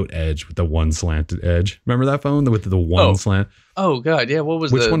was the Note Edge with the one slanted edge? Remember that phone with the one slant? Oh God, yeah. What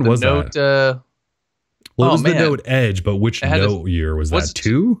was which one was Note? That? Well, it was the Note Edge, but which Note year was that?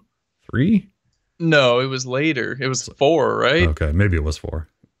 2, 3? No, it was later. It was 4, right? Okay, maybe it was 4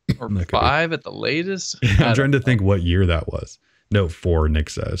 or 5 at the latest. I'm trying to think what year that was. Note 4, Nick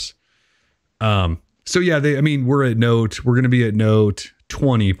says. So yeah, we're at Note. We're going to be at Note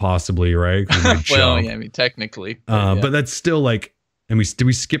 20 possibly, right? Well, yeah, I mean technically, but that's still like. And did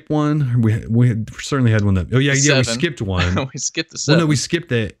we skip one? We certainly had one that. Oh yeah, we skipped one. We skipped the 7. Well, no, we skipped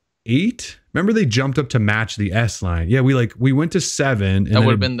the 8. Remember they jumped up to match the S line. Yeah, we went to 7. And that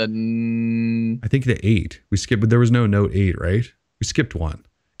would have been the. I think the 8. We skipped, but there was no Note 8, right? We skipped one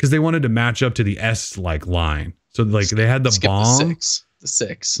because they wanted to match up to the S like line. So like they had the bomb. The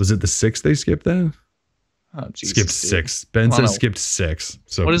 6. Was it the 6 they skipped then? Oh, Jesus, skipped 6. Ben says skipped 6.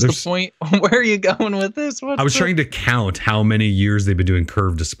 So what is the point? Where are you going with this? I was trying to count how many years they've been doing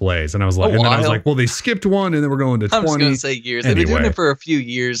curved displays, and I was like, well, they skipped one, and then we're going to 20. I was going to say years. They've been doing it for a few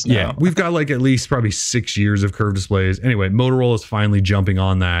years now. Yeah, we've got like at least probably 6 years of curved displays. Anyway, Motorola is finally jumping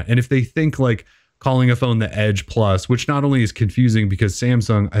on that, and if they think like calling a phone the Edge Plus, which not only is confusing because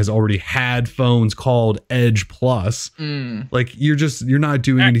Samsung has already had phones called Edge Plus, like you're not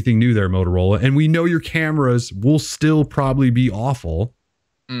doing anything new there, Motorola. And we know your cameras will still probably be awful.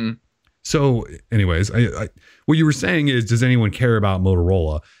 So anyways, I what you were saying is, does anyone care about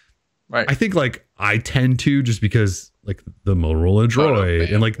Motorola? Right. I think like I tend to, just because like the Motorola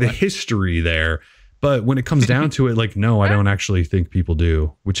Droid and like the history there. But when it comes down to it, like, no, I don't actually think people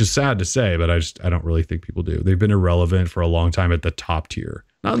do, which is sad to say, but I don't really think people do. They've been irrelevant for a long time at the top tier,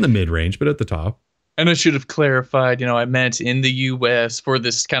 not in the mid range, but at the top. And I should have clarified, I meant in the US for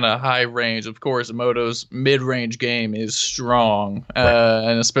this kind of high range. Of course, Moto's mid range game is strong,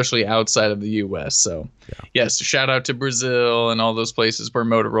 and especially outside of the US. So, yes, shout out to Brazil and all those places where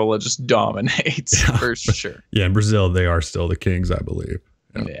Motorola just dominates for sure. Yeah, in Brazil, they are still the kings, I believe.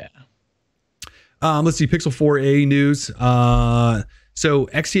 Yeah. Let's see, Pixel 4a news. So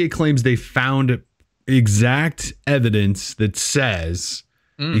XDA claims they found exact evidence that says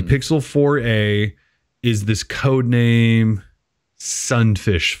the Pixel 4a is this code name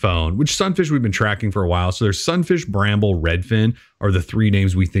Sunfish phone, which Sunfish we've been tracking for a while. So there's Sunfish, Bramble, Redfin are the 3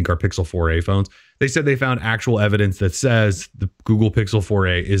 names we think are Pixel 4a phones. They said they found actual evidence that says the Google Pixel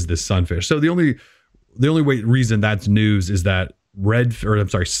 4a is this Sunfish. So the only reason that's news is that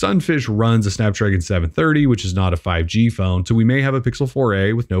Sunfish runs a Snapdragon 730, which is not a 5G phone. So we may have a Pixel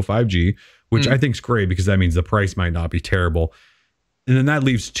 4a with no 5G, which I think is great because that means the price might not be terrible. And then that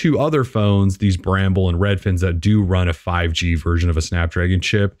leaves 2 other phones, these Bramble and Redfins, that do run a 5G version of a Snapdragon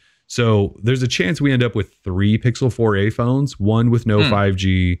chip. So there's a chance we end up with 3 Pixel 4a phones, 1 with no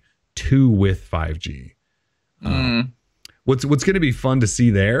 5G, 2 with 5G. What's going to be fun to see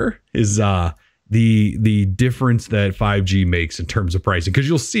there is the difference that 5G makes in terms of pricing, because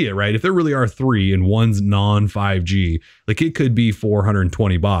you'll see it, right? If there really are 3 and one's non-5G, like it could be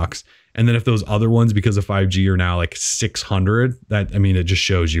 $420, and then if those other ones because of 5G are now like $600, it just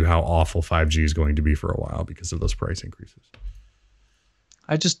shows you how awful 5G is going to be for a while because of those price increases.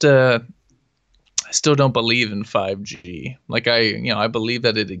 I just I still don't believe in 5G. Like I believe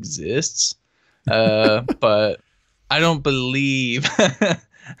that it exists, but I don't believe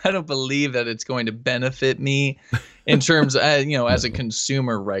that it's going to benefit me in terms of, as a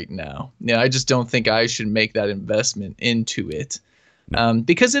consumer right now. I just don't think I should make that investment into it,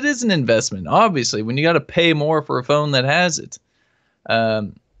 because it is an investment, obviously, when you got to pay more for a phone that has it.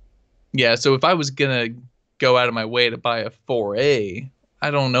 So if I was going to go out of my way to buy a 4A,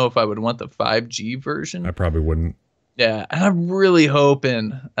 I don't know if I would want the 5G version. I probably wouldn't. Yeah, and I'm really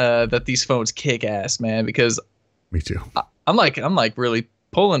hoping that these phones kick ass, man, because me too. I'm like really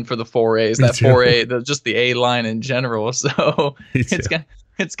pulling for the 4As, that 4A, just the A line in general. So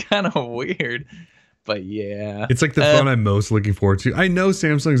it's kind of weird, but yeah, it's like the phone I'm most looking forward to. I know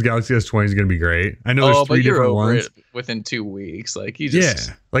Samsung's Galaxy S20 is going to be great. I know there's 3 different ones within 2 weeks. Like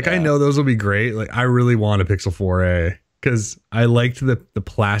I know those will be great. Like I really want a Pixel 4a because I liked the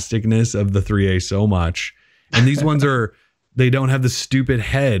plasticness of the 3A so much, and these ones they don't have the stupid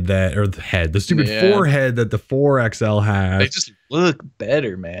forehead that the 4XL has. They just look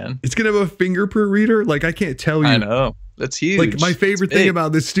better, man. It's gonna have a fingerprint reader. Like I can't tell you. I know. That's huge. Like my favorite thing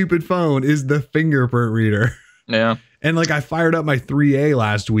about this stupid phone is the fingerprint reader. Yeah. And like I fired up my 3A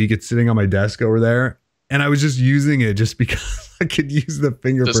last week. It's sitting on my desk over there. And I was just using it just because I could use the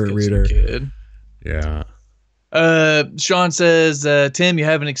fingerprint reader. Yeah. Sean says, Tim, you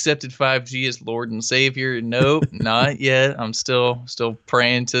haven't accepted 5G as Lord and Savior. Nope, not yet. I'm still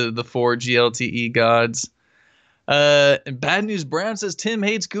praying to the 4G LTE gods. And Bad News Brown says Tim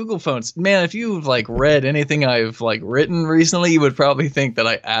hates Google phones. Man, if you've like read anything I've like written recently, you would probably think that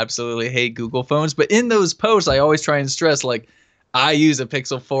I absolutely hate Google phones. But in those posts, I always try and stress like I use a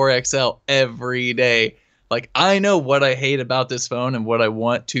Pixel 4 XL every day. Like I know what I hate about this phone and what I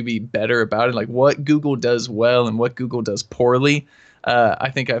want to be better about it. Like what Google does well and what Google does poorly.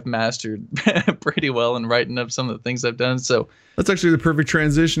 I think I've mastered pretty well in writing up some of the things I've done. So that's actually the perfect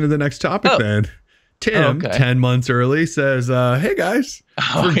transition to the next topic then. Tim, 10 months early, says, hey, guys,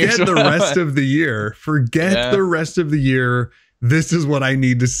 forget the rest of the year. Forget the rest of the year. This is what I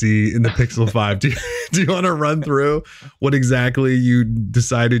need to see in the Pixel 5. Do you want to run through what exactly you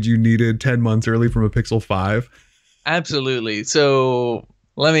decided you needed 10 months early from a Pixel 5? Absolutely. So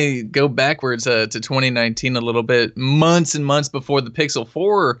let me go backwards to 2019 a little bit. Months and months before the Pixel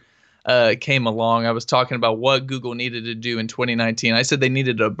 4 came along, I was talking about what Google needed to do in 2019. I said they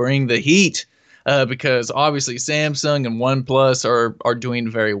needed to bring the heat. Because obviously Samsung and OnePlus are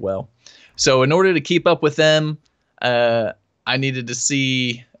doing very well. So in order to keep up with them, I needed to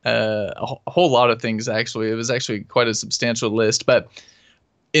see a whole lot of things, actually. It was actually quite a substantial list. But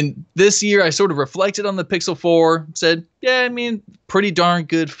in this year, I sort of reflected on the Pixel 4, said, yeah, I mean, pretty darn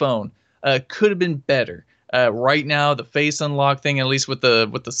good phone. Could have been better. Right now, the face unlock thing, at least with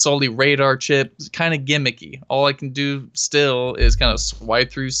the solely radar chip, is kind of gimmicky. All I can do still is kind of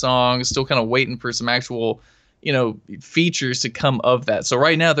swipe through songs, still kind of waiting for some actual, features to come of that. So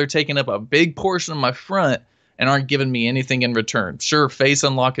right now, they're taking up a big portion of my front and aren't giving me anything in return. Sure, face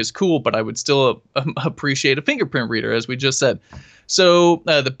unlock is cool, but I would still appreciate a fingerprint reader, as we just said. So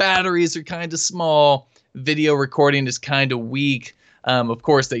the batteries are kind of small. Video recording is kind of weak. Of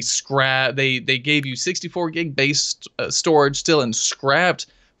course, they gave you 64 gig base storage still and scrapped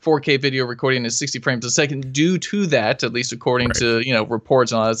 4K video recording at 60 frames a second due to that, at least according to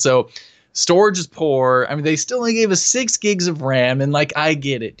reports and all that. So storage is poor. I mean, they still only gave us 6 gigs of RAM, and like I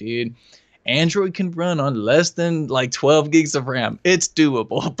get it, dude. Android can run on less than like 12 gigs of RAM. It's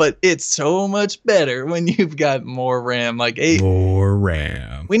doable, but it's so much better when you've got more RAM. Like more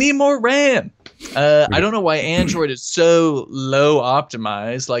RAM. We need more RAM. I don't know why Android is so low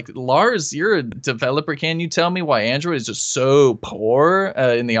optimized. Like Lars, you're a developer. Can you tell me why Android is just so poor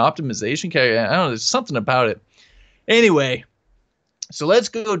in the optimization? I don't know. There's something about it. Anyway, so let's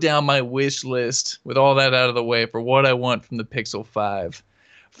go down my wish list with all that out of the way for what I want from the Pixel 5.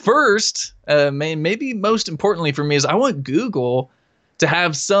 First, maybe most importantly for me is I want Google to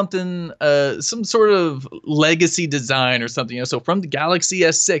have something, some sort of legacy design or something. So from the Galaxy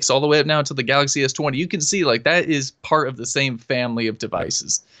S6 all the way up now to the Galaxy S20, you can see like that is part of the same family of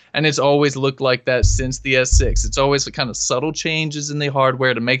devices. And it's always looked like that since the S6. It's always the kind of subtle changes in the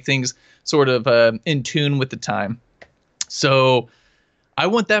hardware to make things sort of in tune with the time. So I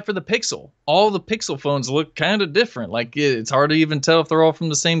want that for the Pixel. All the Pixel phones look kind of different. Like it's hard to even tell if they're all from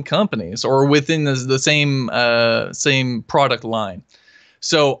the same companies or within the same product line.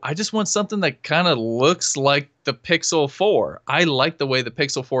 So I just want something that kind of looks like the Pixel 4. I like the way the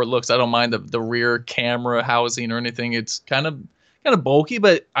Pixel 4 looks. I don't mind the rear camera housing or anything. It's kind of bulky,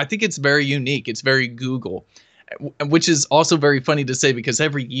 but I think it's very unique. It's very Google, which is also very funny to say because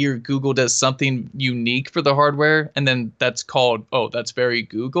every year Google does something unique for the hardware, and then that's called, oh, that's very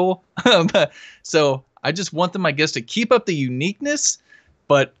Google. So I just want them, I guess, to keep up the uniqueness,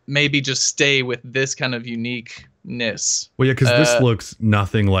 but maybe just stay with this kind of uniqueness. Well, yeah, because this looks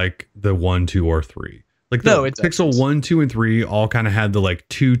nothing like the 1, 2, or 3. Like the Pixel 1, 2, and 3 all kind of had the like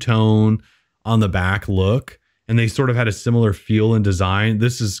two-tone on the back look, and they sort of had a similar feel and design.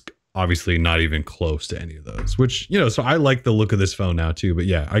 This is obviously not even close to any of those, which, so I like the look of this phone now too. But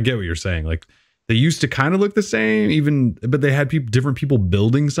yeah, I get what you're saying. Like they used to kind of look the same, but they had different people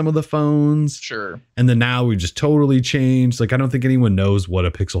building some of the phones. Sure. And then now we just totally changed. Like I don't think anyone knows what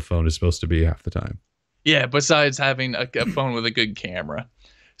a Pixel phone is supposed to be half the time. Yeah, besides having a phone with a good camera.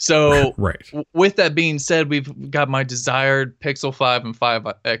 So right. With that being said, we've got my desired Pixel 5 and 5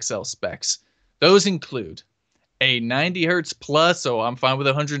 XL specs. Those include a 90 hertz plus, so I'm fine with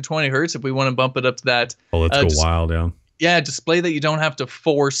 120 hertz if we want to bump it up to that. Oh, let's go wild, yeah. Yeah, display that you don't have to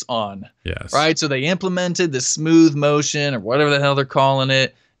force on. Yes. Right, so they implemented the smooth motion or whatever the hell they're calling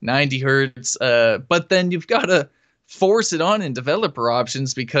it, 90 hertz. But then you've got to force it on in developer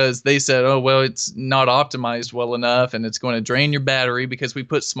options because they said, oh, well, it's not optimized well enough and it's going to drain your battery because we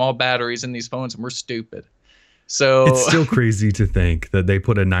put small batteries in these phones and we're stupid. So it's still crazy to think that they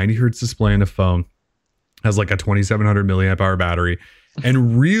put a 90 hertz display in a phone, has like a 2700 milliamp hour battery,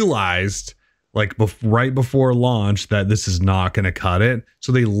 and realized like right before launch that this is not going to cut it.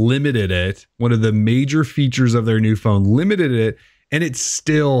 So they limited it. One of the major features of their new phone, limited it, and it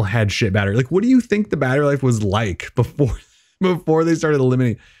still had shit battery. Like, what do you think the battery life was like before they started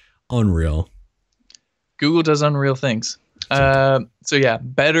eliminating? Unreal. Google does unreal things. So yeah,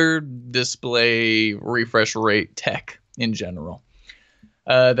 better display refresh rate tech in general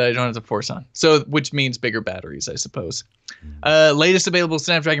that I don't have to force on. So, which means bigger batteries, I suppose. Latest available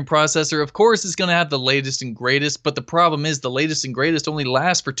Snapdragon processor, of course, is going to have the latest and greatest, but the problem is the latest and greatest only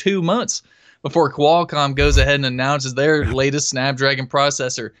lasts for 2 months before Qualcomm goes ahead and announces their latest Snapdragon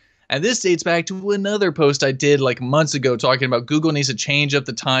processor. And this dates back to another post I did like months ago talking about Google needs to change up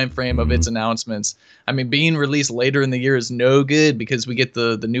the time frame of its announcements. I mean, being released later in the year is no good because we get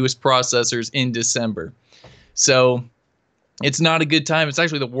the newest processors in December. So it's not a good time. It's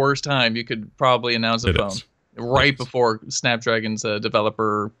actually the worst time you could probably announce a phone. Right before Snapdragon's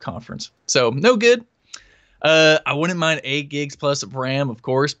developer conference. So no good. I wouldn't mind 8 gigs plus of RAM, of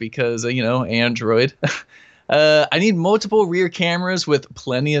course, because, you know, Android. I need multiple rear cameras with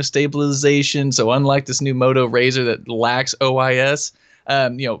plenty of stabilization. So unlike this new Moto Razr that lacks OIS,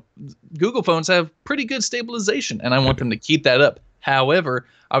 you know, Google phones have pretty good stabilization, and I want them to keep that up. However,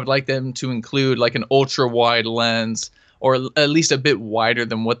 I would like them to include like an ultra wide lens, or at least a bit wider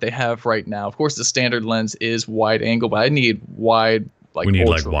than what they have right now. Of course, the standard lens is wide angle, but I need wide, like we need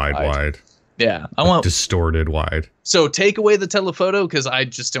like wide. Yeah, I like want distorted wide. So take away the telephoto because I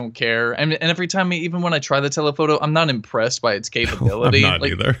just don't care. And every time, even when I try the telephoto, I'm not impressed by its capability. I'm not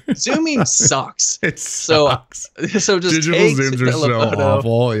either. Zooming sucks. It sucks. So just digital take zooms are so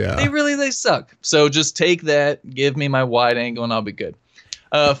awful. Yeah, they suck. So just take that, give me my wide angle, and I'll be good.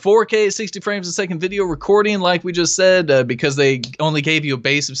 4K 60 frames a second video recording, like we just said, because they only gave you a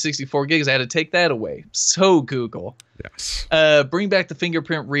base of 64 gigs. I had to take that away. So Google. Yes. Bring back the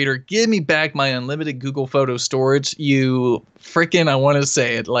fingerprint reader. Give me back my unlimited Google photo storage. You freaking, I want to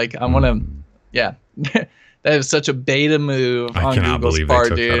say it. Like, I want to, yeah. That is such a beta move on Google's part, dude. I cannot believe they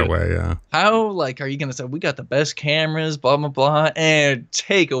took that away, yeah. How, like, are you going to say, we got the best cameras, blah, blah, blah, and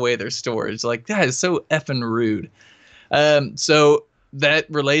take away their storage? Like, that is so effing rude. So that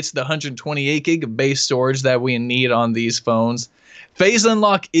relates to the 128 gig of base storage that we need on these phones. Face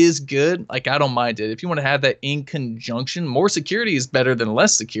unlock is good. Like, I don't mind it. If you want to have that in conjunction, more security is better than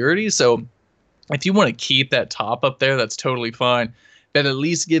less security. So if you want to keep that top up there, that's totally fine. But at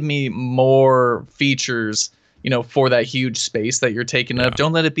least give me more features, you know, for that huge space that you're taking up.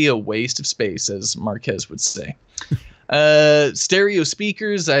 Don't let it be a waste of space, as Marquez would say. Stereo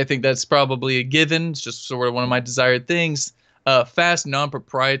speakers, I think that's probably a given. It's just sort of one of my desired things. Fast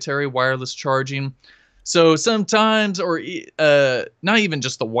non-proprietary wireless charging. So sometimes, or not even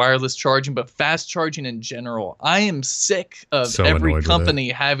just the wireless charging, but fast charging in general. I am sick of every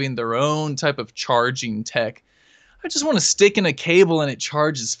company having their own type of charging tech. I just want to stick in a cable and it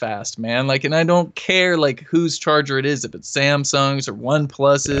charges fast, man. Like, and I don't care like whose charger it is, if it's Samsung's or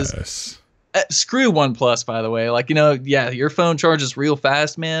OnePlus's. Yes. Screw OnePlus, by the way. Like, you know, yeah, your phone charges real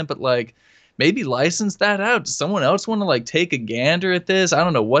fast, man, but like, maybe license that out. Does someone else want to like take a gander at this? I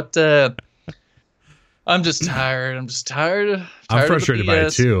don't know what. I'm just tired. I'm frustrated by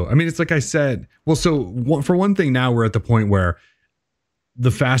it too. I mean, it's like I said. Well, so for one thing, now we're at the point where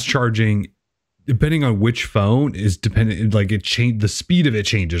the fast charging, depending on which phone, is dependent. Like the speed of it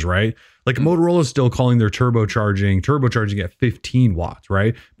changes, right? Like Motorola is still calling their turbocharging at 15 watts,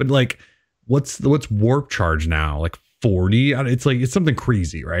 right? But like, what's warp charge now? Like 40? It's something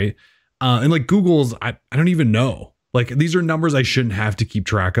crazy, right? And like Google's, I don't even know. Like, these are numbers I shouldn't have to keep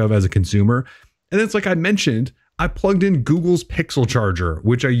track of as a consumer. And it's like I mentioned, I plugged in Google's Pixel charger,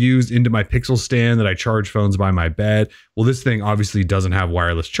 which I use into my Pixel stand that I charge phones by my bed. Well, this thing obviously doesn't have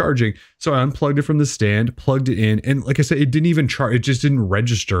wireless charging. So I unplugged it from the stand, plugged it in. And like I said, it didn't even charge. It just didn't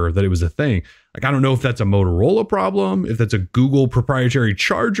register that it was a thing. Like, I don't know if that's a Motorola problem, if that's a Google proprietary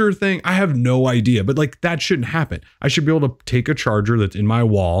charger thing. I have no idea. But like, that shouldn't happen. I should be able to take a charger that's in my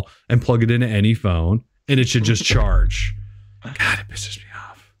wall and plug it into any phone, and it should just charge. God, it pisses me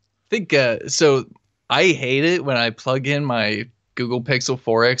off. I think so. I hate it when I plug in my Google Pixel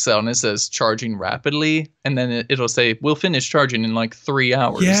 4 XL and it says charging rapidly, and then it'll say we'll finish charging in like 3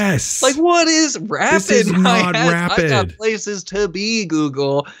 hours. Yes. Like, what is rapid? This is not rapid. I got places to be,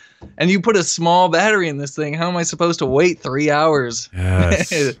 Google. And you put a small battery in this thing. How am I supposed to wait 3 hours?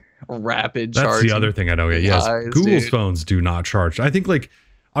 Yes. rapid That's charging. the other thing I don't get. Yes, Lies, Google's dude. phones do not charge. I think like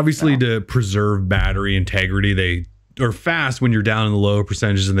obviously to preserve battery integrity, they are fast when you're down in the low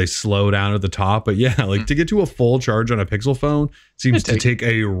percentages and they slow down at the top. But yeah, like to get to a full charge on a Pixel phone seems to take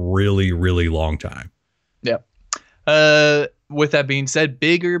a really, really long time. Yep. With that being said,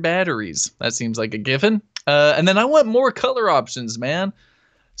 bigger batteries. That seems like a given. And then I want more color options, man.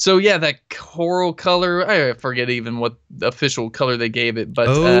 So yeah, that coral color, I forget even what the official color they gave it,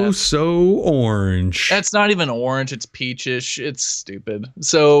 but so orange. that's not even orange, it's peachish. It's stupid.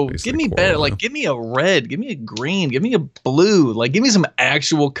 So give me better, like give me a red, give me a green, give me a blue, like give me some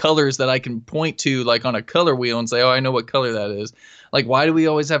actual colors that I can point to like on a color wheel and say, oh, I know what color that is. Like, why do we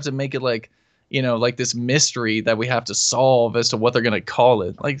always have to make it like, you know, like this mystery that we have to solve as to what they're going to call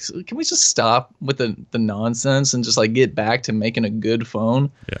it? Like, can we just stop with the nonsense and just like get back to making a good phone?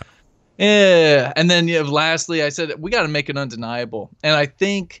 Yeah. Yeah. And then, lastly, I said we got to make it undeniable. And I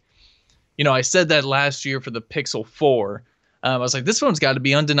think, I said that last year for the Pixel 4. I was like, this phone's got to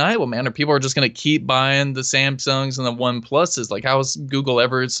be undeniable, man, or people are just going to keep buying the Samsungs and the OnePluses. Like, how is Google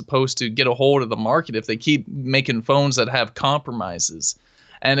ever supposed to get a hold of the market if they keep making phones that have compromises?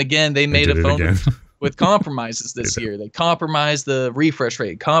 And again, they made a phone with compromises this year. They compromised the refresh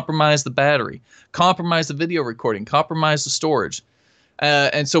rate, compromised the battery, compromised the video recording, compromised the storage.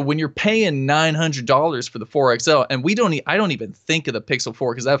 And so when you're paying $900 for the 4XL, and I don't even think of the Pixel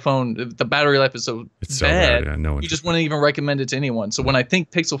 4 because that phone, the battery life is so bad. Yeah, no, you just wouldn't even recommend it to anyone. So when I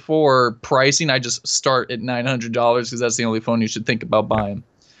think Pixel 4 pricing, I just start at $900 because that's the only phone you should think about buying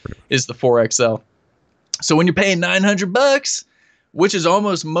is the 4XL. So when you're paying $900, which is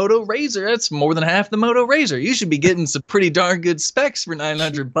almost Moto Razr, that's more than half the Moto Razr. You should be getting some pretty darn good specs for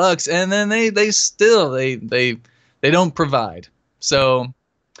 $900, and then they still don't provide. So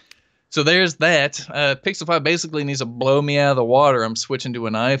there's that. Pixel 5 basically needs to blow me out of the water. I'm switching to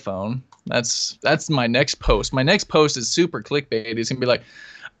an iPhone. That's my next post. My next post is super clickbait. It's gonna be like,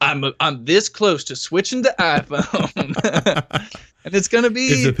 I'm this close to switching to iPhone. And it's going to be...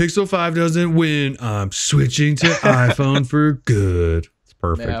 If the Pixel 5 doesn't win, I'm switching to iPhone for good. It's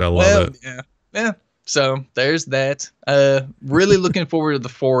perfect. Yeah, I love it. Yeah. So there's that. Really looking forward to the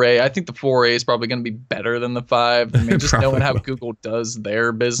 4A. I think the 4A is probably going to be better than the 5. I mean, just knowing how Google does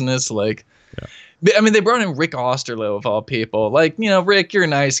their business. Like, I mean, they brought in Rick Osterloh of all people. Like, Rick, you're a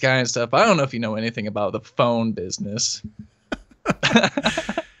nice guy and stuff. I don't know if you know anything about the phone business.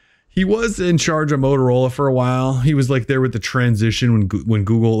 He was in charge of Motorola for a while. He was like there with the transition when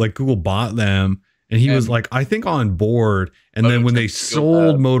Google bought them, and he was like, I think, on board. And then when they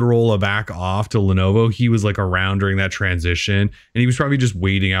sold Motorola back off to Lenovo, he was like around during that transition, and he was probably just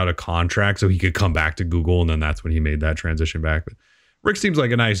waiting out a contract so he could come back to Google. And then that's when he made that transition back. But Rick seems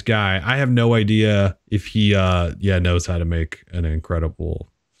like a nice guy. I have no idea if he knows how to make an incredible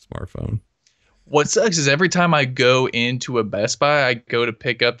smartphone. What sucks is every time I go into a Best Buy, I go to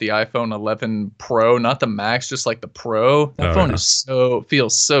pick up the iPhone 11 Pro, not the Max, just like the Pro. That phone is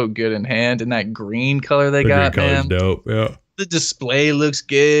feels so good in hand, and that green color they got, man. Dope. Yeah. The display looks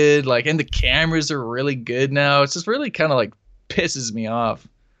good, and the cameras are really good now. It's just really kind of like pisses me off.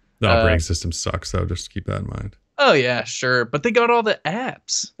 The operating system sucks, though. Just keep that in mind. Oh yeah, sure, but they got all the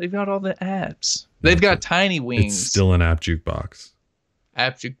apps. They've got Tiny Wings. It's still an app jukebox.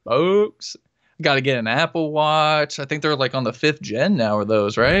 App jukebox. Got to get an Apple Watch. I think they're like on the 5th gen now, or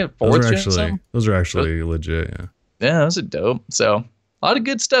those, right? 4th gen. Those are actually legit. Yeah. Yeah, those are dope. So a lot of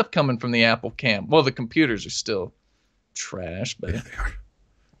good stuff coming from the Apple camp. Well, the computers are still trash, but yeah, they are.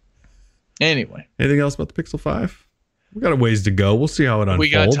 Anyway. Anything else about the Pixel 5? We got a ways to go. We'll see how it unfolds. We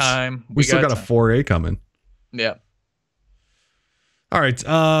got time. We still got a 4A coming. Yeah. All right.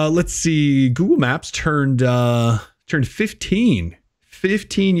 Let's see. Google Maps turned 15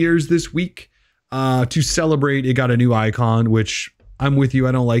 years this week. To celebrate, it got a new icon, which I'm with you.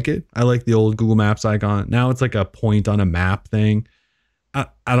 I don't like it. I like the old Google Maps icon. Now it's like a point on a map thing. I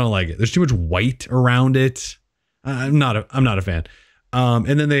don't like it. There's too much white around it. I'm not a fan.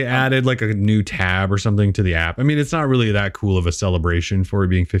 And then they added like a new tab or something to the app. I mean, it's not really that cool of a celebration for it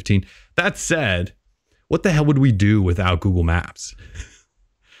being 15. That said, what the hell would we do without Google Maps?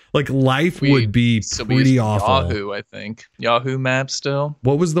 Like, life would be pretty awful. Yahoo, I think. Yahoo Maps still.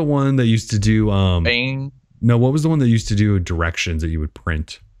 What was the one that used to do Bing? No, what was the one that used to do directions that you would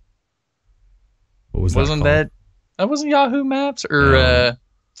print? What was that wasn't Yahoo Maps, or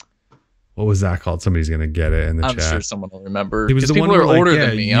what was that called? Somebody's gonna get it in the chat. I'm sure someone will remember. It was the people one are where, older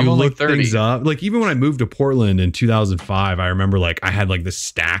than me. I'm only 30. Things up. Like, even when I moved to Portland in 2005, I remember like I had like this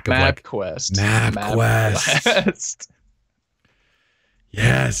stack of MapQuest. MapQuest.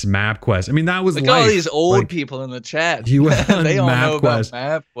 Yes, MapQuest. I mean, that was Look life. at all these old Like, people in the chat. you went on They all know about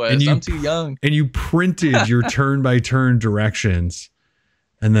MapQuest, MapQuest. I'm too young. And you printed your turn-by-turn directions.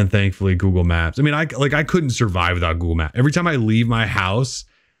 And then thankfully Google Maps. I mean, I couldn't survive without Google Maps. Every time I leave my house,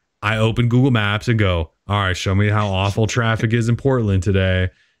 I open Google Maps and go, all right, show me how awful traffic is in Portland today.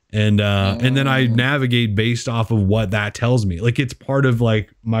 And then I navigate based off of what that tells me. Like, it's part of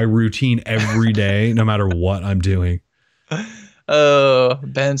like my routine every day, no matter what I'm doing. Oh,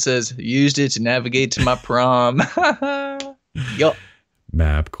 Ben says, used it to navigate to my prom. Yup.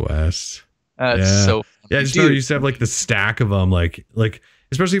 MapQuest. That's so funny. Yeah, I just remember I used to have like the stack of them, like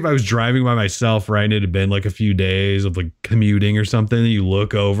especially if I was driving by myself, right? And it had been like a few days of like commuting or something. And you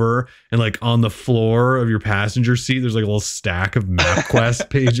look over and like on the floor of your passenger seat, there's like a little stack of MapQuest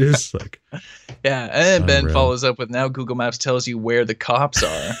pages. Like, yeah, and then Ben follows up with, now Google Maps tells you where the cops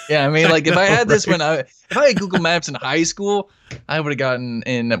are. Yeah, I mean, like if I had this when if I had Google Maps in high school, I would have gotten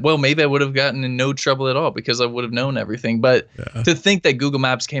in. Well, maybe I would have gotten in no trouble at all because I would have known everything. But to think that Google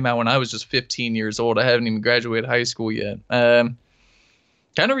Maps came out when I was just 15 years old, I haven't even graduated high school yet.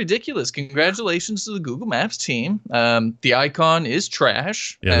 Kind of ridiculous. Congratulations to the Google Maps team. The icon is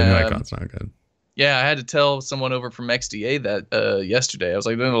trash. Yeah, the new icon's not good. Yeah, I had to tell someone over from XDA that yesterday. I was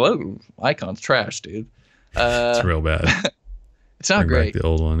like, the logo icon's trash, dude. It's real bad. It's not great. Bring back the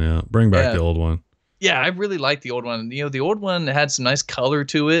old one, yeah. Bring back the old one. Yeah, I really like the old one. You know, the old one had some nice color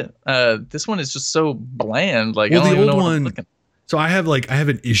to it. This one is just so bland. Like, well, I don't the even old know one. So I have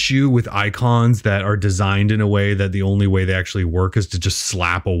an issue with icons that are designed in a way that the only way they actually work is to just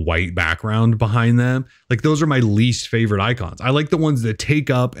slap a white background behind them. Like, those are my least favorite icons. I like the ones that take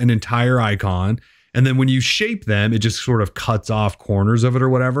up an entire icon, and then when you shape them, it just sort of cuts off corners of it or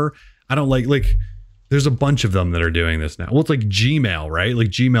whatever. I don't like there's a bunch of them that are doing this now. Well, it's like Gmail, right? Like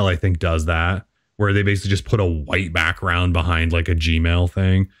Gmail, I think, does that, where they basically just put a white background behind like a Gmail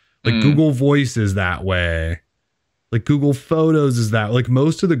thing. Like Google Voice is that way. Like Google Photos is that. Like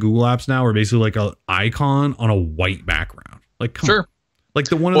most of the Google apps now are basically like an icon on a white background. Like, come on. Like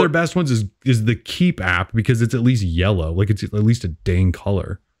the one of their best ones is the Keep app because it's at least yellow. Like it's at least a dang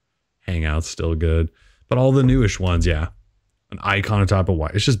color. Hangout's still good. But all the newish ones, yeah. An icon on top of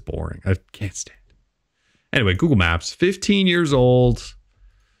white. It's just boring. I can't stand it. Anyway, Google Maps, 15 years old.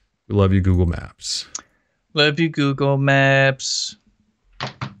 We love you, Google Maps. Love you, Google Maps.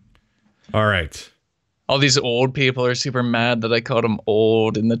 All right. All these old people are super mad that I called them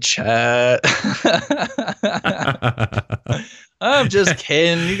old in the chat. I'm just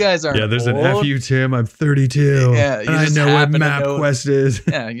kidding. You guys aren't. Yeah, there's old. an F you, Tim. I'm 32. Yeah, and I know what MapQuest is.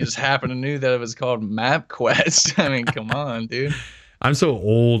 Yeah, you just happen to knew that it was called MapQuest. I mean, come on, dude. I'm so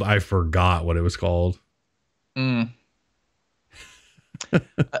old, I forgot what it was called. What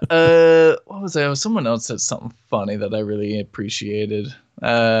was that? Someone else said something funny that I really appreciated.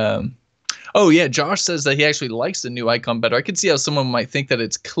 Oh yeah, Josh says that he actually likes the new icon better. I could see how someone might think that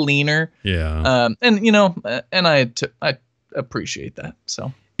it's cleaner. Yeah. And you know, and I appreciate that.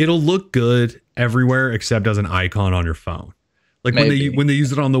 So it'll look good everywhere except as an icon on your phone. Like when they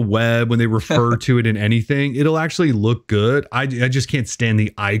use it on the web, when they refer to it in anything, it'll actually look good. I just can't stand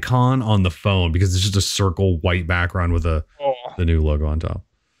the icon on the phone because it's just a circle white background with the new logo on top.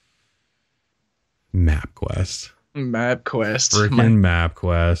 MapQuest. Freaking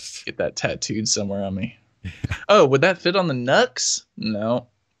MapQuest. Get that tattooed somewhere on me. Yeah. Oh, would that fit on the Nux? No.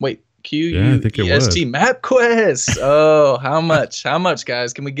 Wait, QUEST MapQuest. Oh, how much? How much,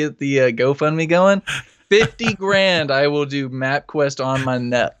 guys? Can we get the GoFundMe going? 50 grand. I will do MapQuest on my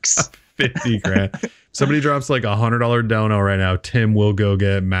Nux. 50 grand. Somebody drops like $100 dono right now. Tim will go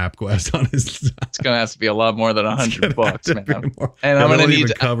get MapQuest on his. It's gonna have to be a lot more than $100, man. And I'm gonna need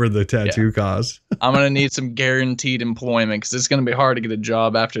to cover the tattoo cost. I'm gonna need some guaranteed employment because it's gonna be hard to get a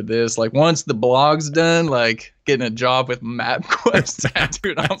job after this. Like once the blog's done, like getting a job with MapQuest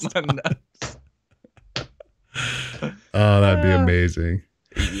tattooed on my nuts. Oh, that'd be amazing.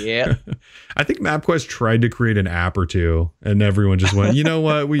 Yeah. I think MapQuest tried to create an app or two and everyone just went, you know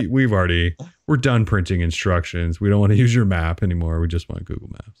what? We're done printing instructions. We don't want to use your map anymore. We just want Google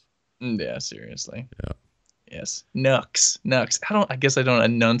Maps. Yeah, seriously. Yeah. Yes. Nux. I guess I don't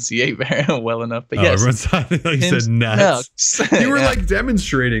enunciate very well enough, but yes. Everyone thought you said nuts. You were like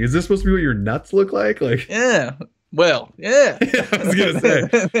demonstrating. Is this supposed to be what your nuts look like? Like, yeah. Well, yeah. I was gonna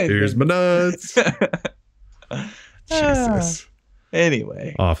say, here's my nuts. Jesus.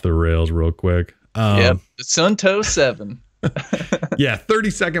 Anyway, off the rails real quick. Yep. The Sunto 7. Yeah,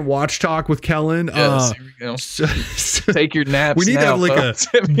 30-second watch talk with Kellen. Yes, here we go. Take your naps. We need now, to have folks.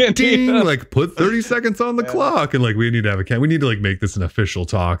 a ding, like put 30 seconds on the clock, and like we need to have we need to like make this an official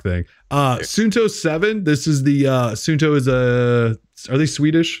talk thing. Sunto 7. This is the Sunto is are they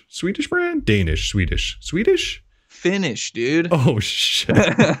Swedish brand? Danish, Swedish? Finnish, dude. Oh shit.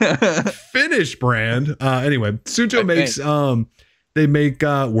 Finnish brand. Anyway, Sunto makes they make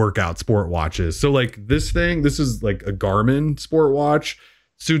workout sport watches. So like this is like a Garmin sport watch.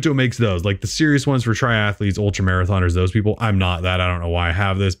 Sunto makes those, like the serious ones for triathletes, ultra marathoners, those people. I'm not that. I don't know why I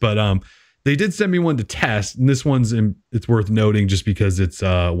have this, but they did send me one to test, and this one's it's worth noting just because it's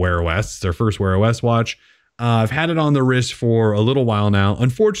Wear OS. It's their first Wear OS watch. I've had it on the wrist for a little while now.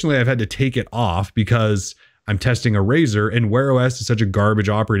 Unfortunately, I've had to take it off because I'm testing a Razr, and Wear OS is such a garbage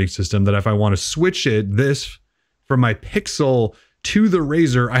operating system that if I want to switch this from my Pixel to the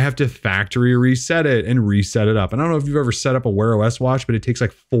Razr, I have to factory reset it and reset it up. And I don't know if you've ever set up a Wear OS watch, but it takes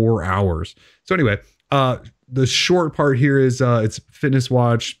like 4 hours. So anyway, the short part here is it's a fitness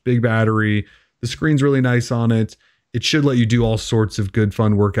watch, big battery. The screen's really nice on it. It should let you do all sorts of good,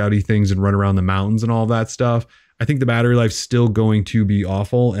 fun workouty things and run around the mountains and all that stuff. I think the battery life's still going to be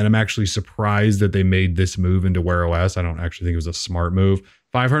awful, and I'm actually surprised that they made this move into Wear OS. I don't actually think it was a smart move.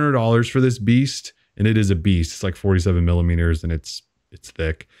 $500 for this beast, and it is a beast. It's like 47 millimeters, and it's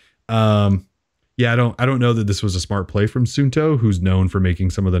thick. Yeah, I don't know that this was a smart play from Sunto, who's known for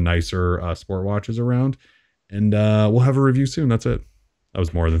making some of the nicer sport watches around. And we'll have a review soon. That's it. That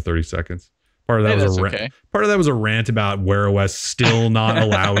was more than 30 seconds. Part of that was a rant. Okay. Part of that was a rant about Wear OS still not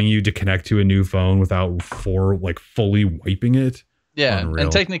allowing you to connect to a new phone without fully wiping it. Yeah, Unreal.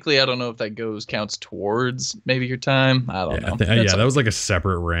 And technically, I don't know if that counts towards maybe your time. I don't know. That was like a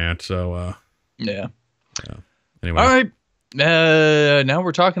separate rant. So yeah. Anyway, all right. Now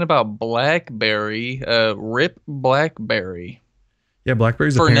we're talking about Blackberry. Rip Blackberry. Yeah,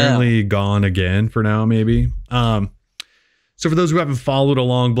 Blackberry's apparently gone again for now. Maybe. So for those who haven't followed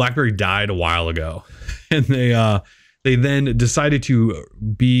along, BlackBerry died a while ago, and they then decided to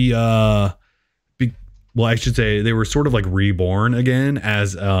I should say they were sort of like reborn again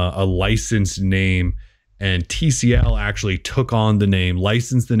as a licensed name, and TCL actually took on the name,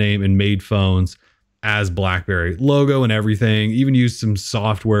 licensed the name, and made phones as BlackBerry logo and everything. Even used some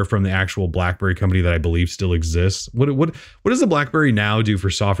software from the actual BlackBerry company that I believe still exists. What does the BlackBerry now do for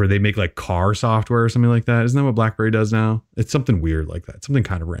software? They make like car software or something like that. Isn't that what BlackBerry does now? It's something weird like that. Something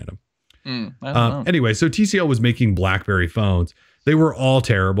kind of random. I don't know. Anyway, so TCL was making BlackBerry phones. They were all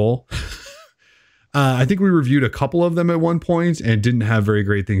terrible. I think we reviewed a couple of them at one point and didn't have very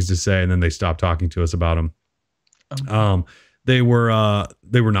great things to say, and then they stopped talking to us about them. They were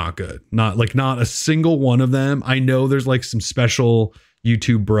not good. Not a single one of them. I know there's like some special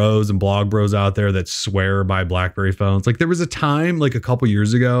YouTube bros and blog bros out there that swear by BlackBerry phones. Like there was a time like a couple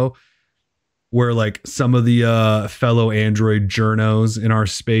years ago where like some of the fellow Android journos in our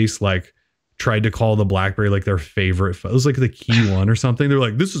space like tried to call the BlackBerry like their favorite phone. It was like the key one or something. They're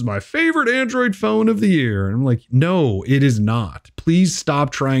like, this is my favorite Android phone of the year. And I'm like, no, it is not. Please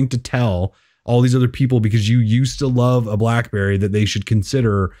stop trying to tell all these other people because you used to love a BlackBerry that they should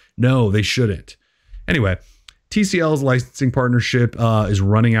consider. No, they shouldn't. Anyway, TCL's licensing partnership is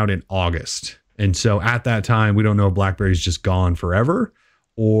running out in August. And so at that time, we don't know if BlackBerry's just gone forever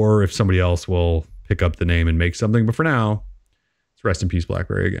or if somebody else will pick up the name and make something. But for now, it's rest in peace,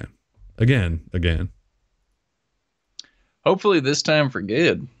 BlackBerry again. Hopefully this time for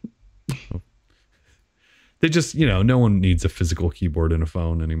good. They just, no one needs a physical keyboard in a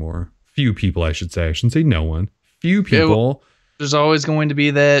phone anymore. Few people, I should say. I shouldn't say no one. Few people. There's always going to be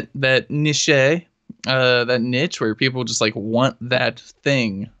that niche, that niche where people just like want that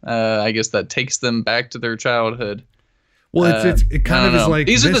thing. I guess that takes them back to their childhood. Well, it kind of is like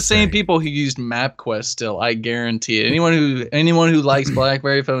these are the same people who used MapQuest still. I guarantee it. Anyone who likes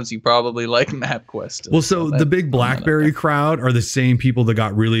BlackBerry phones, you probably like MapQuest still. Well, so the big BlackBerry crowd are the same people that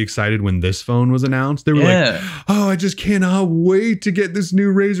got really excited when this phone was announced. They were like, "Oh, I just cannot wait to get this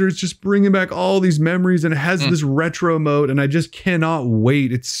new Razr. It's just bringing back all these memories, and it has this retro mode, and I just cannot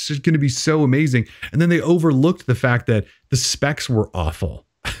wait. It's just going to be so amazing." And then they overlooked the fact that the specs were awful,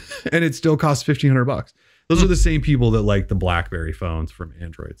 and it still cost $1,500. Those are the same people that like the BlackBerry phones from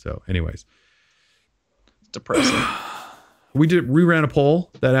Android. So anyways, depressing. We ran a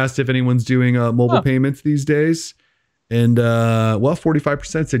poll that asked if anyone's doing mobile payments these days. And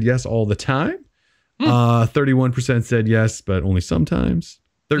 45% said yes all the time. 31% said yes, but only sometimes.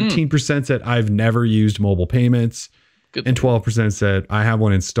 13% said I've never used mobile payments. Good. And 12% said I have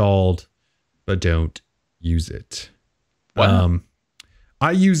one installed, but don't use it. Wow.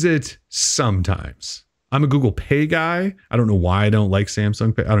 I use it sometimes. I'm a Google Pay guy. I don't know why I don't like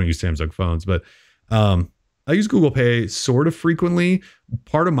Samsung Pay. I don't use Samsung phones, but I use Google Pay sort of frequently.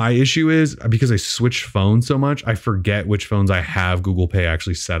 Part of my issue is because I switch phones so much, I forget which phones I have Google Pay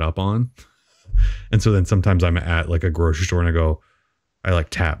actually set up on. And so then sometimes I'm at like a grocery store and I like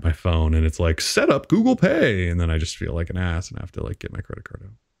tap my phone and it's like set up Google Pay. And then I just feel like an ass and I have to like get my credit card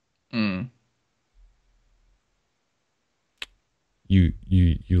out. Mm.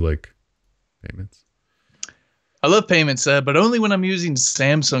 You like payments? I love payments, but only when I'm using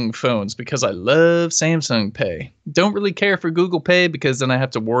Samsung phones because I love Samsung Pay. Don't really care for Google Pay because then I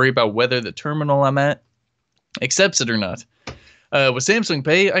have to worry about whether the terminal I'm at accepts it or not. With Samsung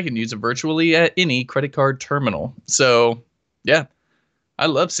Pay, I can use it virtually at any credit card terminal. So, yeah, I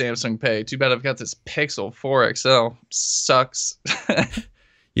love Samsung Pay. Too bad I've got this Pixel 4 XL. Sucks.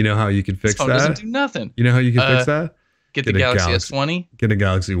 You know how you can fix this phone that? Doesn't do nothing. You know how you can fix that? Get the Galaxy S20. Get a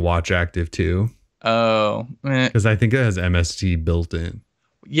Galaxy Watch Active 2. Oh, because I think it has MST built in.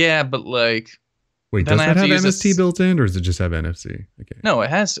 Yeah, but like, wait, does that have MST built in, or does it just have NFC? Okay. No,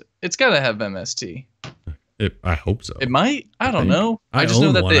 it has. It's got to have MST. I hope so. It might. I don't know. I just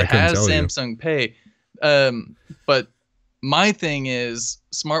know that it has Samsung Pay. But my thing is,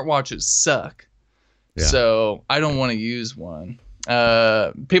 smartwatches suck. Yeah. So I don't want to use one.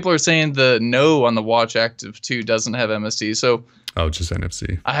 People are saying the No on the Watch Active 2 doesn't have MST. So. Oh, just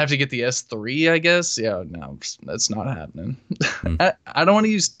NFC. I have to get the S3, I guess. Yeah, no, that's not happening. I don't want to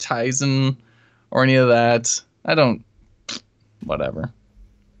use Tizen or any of that. I don't. Whatever.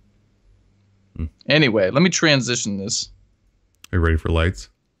 Anyway, let me transition this. Are you ready for lights?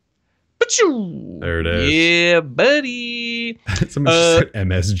 There it is. Yeah, buddy. Someone just said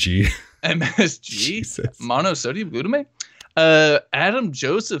MSG. MSG? Jesus. Monosodium glutamate? Adam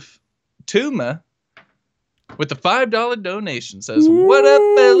Joseph Tuma with the $5 donation says, "What up,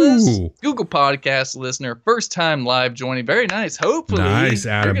 fellas? Google Podcast listener, first time live joining. Very nice. Hopefully, nice,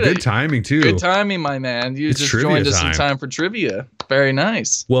 Adam. Good timing too. Good timing, my man. You just joined us in time for trivia. Very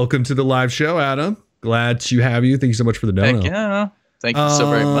nice. Welcome to the live show, Adam. Glad to have you. Thank you so much for the donation. Yeah, thank you so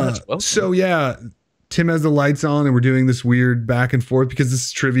very much. Welcome. So yeah, Tim has the lights on, and we're doing this weird back and forth because this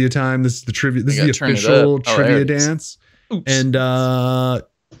is trivia time. This is the trivia. This is the official trivia dance. Oops. And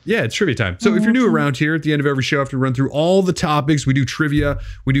yeah, it's trivia time. So if you're new around here, at the end of every show, after we run through all the topics, we do trivia.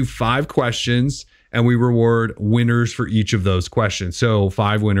 We do 5 questions, and we reward winners for each of those questions. So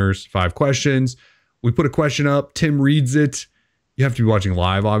 5 winners, 5 questions. We put a question up. Tim reads it. You have to be watching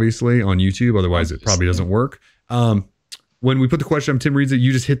live, obviously, on YouTube. Otherwise, it probably doesn't work. When we put the question up, Tim reads it.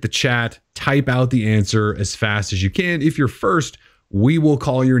 You just hit the chat. Type out the answer as fast as you can. If you're first, we will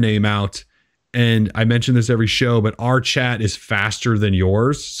call your name out. And I mention this every show, but our chat is faster than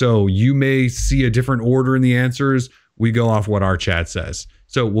yours. So you may see a different order in the answers. We go off what our chat says.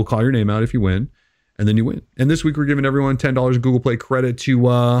 So we'll call your name out if you win, and then you win. And this week we're giving everyone $10 Google Play credit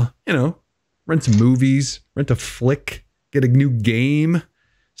to, rent some movies, rent a flick, get a new game,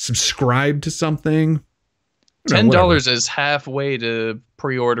 subscribe to something. $10 is halfway to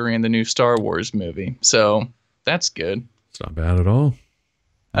pre-ordering the new Star Wars movie. So that's good. It's not bad at all.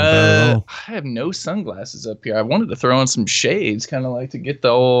 I have no sunglasses up here. I wanted to throw on some shades, kind of like to get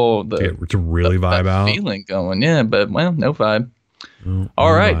to really vibe out feeling going. Yeah, but well, no vibe.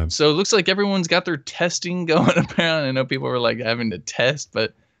 All right, vibe. So it looks like everyone's got their testing going. Apparently, I know people were like having to test,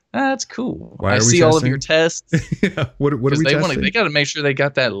 but that's cool. I see all of your tests. Yeah, what are we testing? They got to make sure they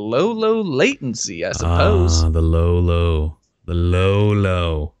got that low latency, I suppose. The low. That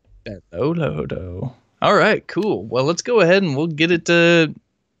low. All right, cool. Well, let's go ahead and we'll get it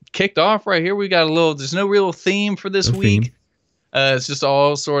kicked off right here. We got there's no real theme for this week. It's just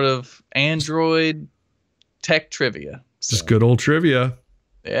all sort of Android tech trivia. So. Just good old trivia.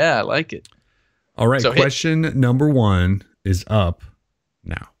 Yeah, I like it. All right, so question number 1 is up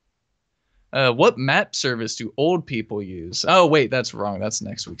now. What map service do old people use? Oh, wait, that's wrong. That's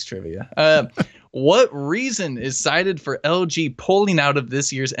next week's trivia. What reason is cited for LG pulling out of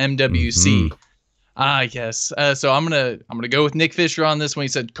this year's MWC? Mm-hmm. Yes. So I'm gonna go with Nick Fisher on this one. He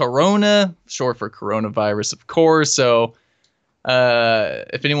said Corona, short for coronavirus, of course. So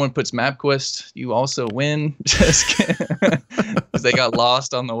if anyone puts MapQuest, you also win. Just kidding. Because they got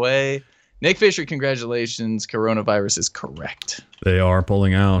lost on the way. Nick Fisher, congratulations. Coronavirus is correct. They are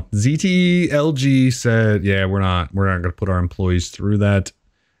pulling out. ZTLG said, yeah, we're not going to put our employees through that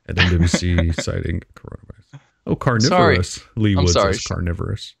at MWC citing coronavirus. Oh, carnivorous. Sorry. Lee Wood says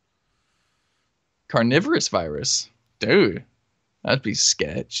carnivorous. Carnivorous virus. Dude, that'd be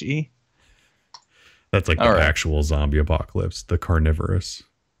sketchy. That's like the actual zombie apocalypse, the carnivorous.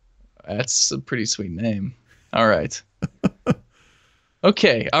 That's a pretty sweet name. All right.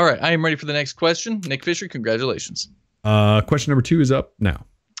 Okay. All right. I am ready for the next question. Nick Fisher, congratulations. Question number 2 is up now.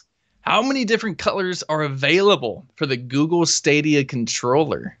 How many different colors are available for the Google Stadia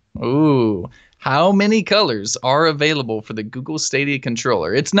controller? Ooh. How many colors are available for the Google Stadia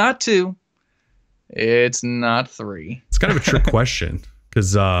controller? It's not 2. It's not 3. It's kind of a trick question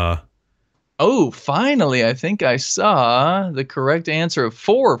because oh, finally, I think I saw the correct answer of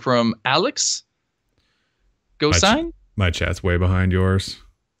 4 from Alex. Go sign? My chat's way behind yours.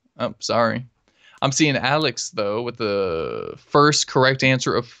 Oh, sorry. I'm seeing Alex, though, with the first correct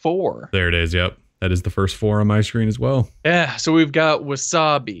answer of 4. There it is. Yep. That is the first 4 on my screen as well. Yeah, so we've got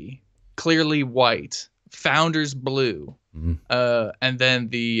Wasabi, Clearly White, Founders Blue, and then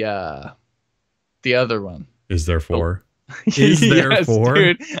the other one. Is there 4? Oh. Is there yes, 4?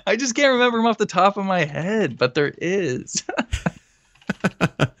 Dude, I just can't remember them off the top of my head, but there is.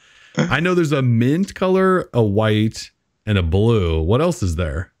 I know there's a mint color, a white, and a blue. What else is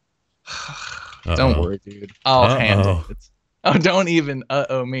there? Don't worry, dude. I'll handle it. Oh, don't even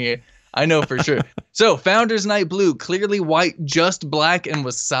me. I know for sure. So, Founders Night Blue, Clearly White, Just Black, and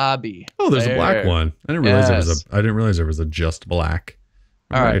Wasabi. Oh, there's a black one. I didn't realize there was a just black.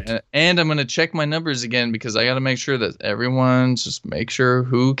 All right. And I'm going to check my numbers again because I got to make sure that everyone's just make sure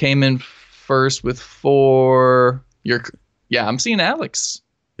who came in first with 4. Yeah, I'm seeing Alex.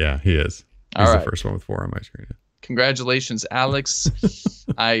 Yeah, he is. He's the first one with 4 on my screen. Congratulations, Alex.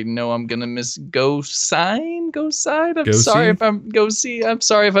 I know I'm gonna miss go sign. I'm sorry if I'm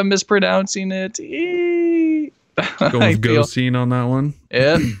mispronouncing it. Going with go scene on that one.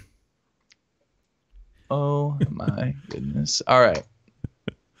 Yeah. Oh my goodness. All right.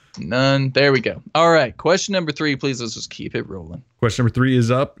 None. There we go. All right. Question number 3, please. Let's just keep it rolling. Question number 3 is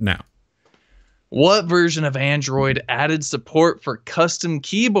up now. What version of Android added support for custom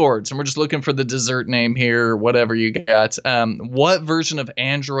keyboards? And we're just looking for the dessert name here, or whatever you got. What version of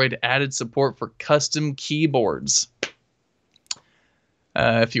Android added support for custom keyboards?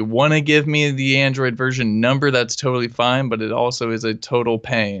 If you want to give me the Android version number, that's totally fine, but it also is a total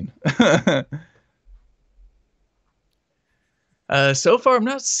pain. So far, I'm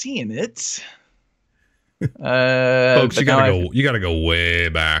not seeing it. Folks, you gotta go way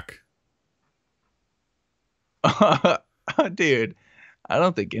back. Dude, I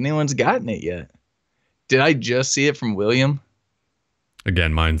don't think anyone's gotten it yet. Did I just see it from William?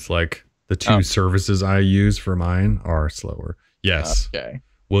 Again, mine's like the 2 services I use for mine are slower. Yes. Okay.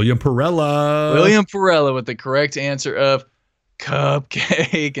 William Perella. William Perella with the correct answer of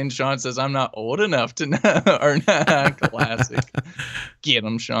cupcake. And Sean says, I'm not old enough to know. Or not. Classic. Get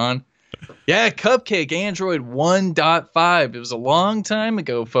him, Sean. Yeah, Cupcake, Android 1.5. It was a long time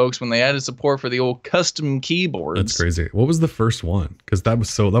ago, folks, when they added support for the old custom keyboards. That's crazy. What was the first one? Because that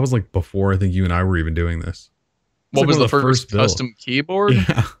was like before I think you and I were even doing this. What was the first custom keyboard?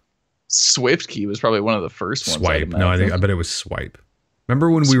 Yeah. Swift key was probably one of the first ones. Swipe. No, I bet it was Swipe.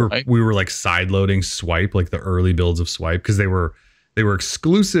 Remember when we were like side loading Swipe, like the early builds of Swipe, because they were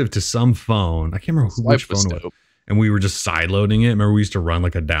exclusive to some phone. I can't remember which phone it was. And we were just sideloading it. Remember, we used to run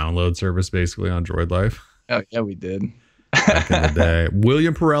like a download service basically on Droid Life. Oh yeah, we did. Back in the day.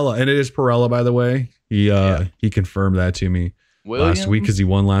 William Perella, and it is Perella, by the way. He confirmed that to me last week because he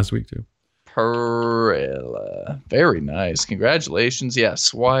won last week too. Perella, very nice. Congratulations. Yeah,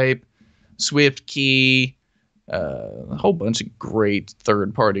 Swipe, Swift Key, a whole bunch of great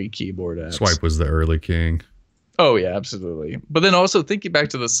third-party keyboard apps. Swipe was the early king. Oh yeah, absolutely. But then also thinking back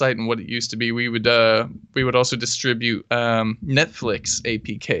to the site and what it used to be, we would also distribute Netflix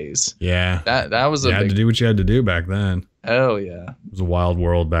APKs. Yeah, that was you had to do what you had to do back then. Oh yeah, it was a wild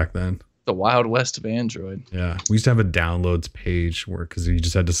world back then. The wild west of Android. Yeah, we used to have a downloads page because you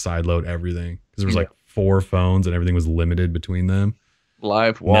just had to sideload everything because there was like 4 phones and everything was limited between them.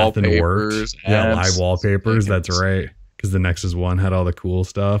 Live wallpapers. Yeah, live wallpapers. That's right. Because the Nexus 1 had all the cool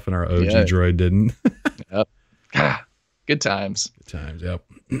stuff and our OG Droid didn't. Yep. Good times. Good times, yep.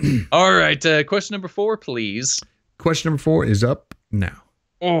 All right, question number 4, please. Question number 4 is up now.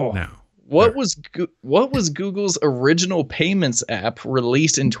 Oh, now. What was Google's original payments app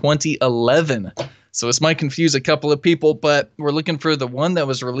released in 2011? So this might confuse a couple of people, but we're looking for the one that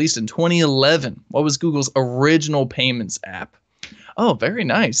was released in 2011. What was Google's original payments app? Oh, very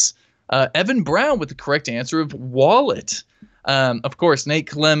nice. Evan Brown with the correct answer of Wallet. Of course, Nate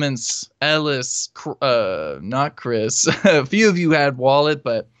Clements, Ellis, not Chris. A few of you had Wallet,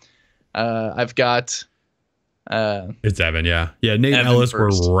 but I've got... it's Evan, yeah. Yeah, Nate and Ellis were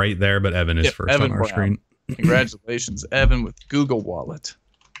right there, but Evan is first on our screen. Congratulations, Evan with Google Wallet.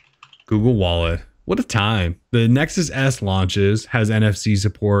 Google Wallet. What a time. The Nexus S launches, has NFC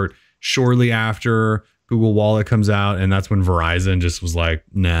support. Shortly after, Google Wallet comes out, and that's when Verizon just was like,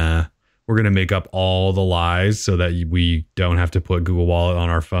 nah, we're going to make up all the lies so that we don't have to put Google Wallet on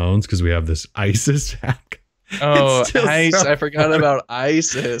our phones because we have this ISIS hack. Oh, ISIS. I forgot about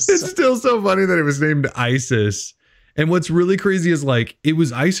ISIS. It's still so funny that it was named ISIS. And what's really crazy is like, it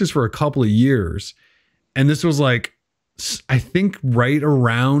was ISIS for a couple of years. And this was like, I think right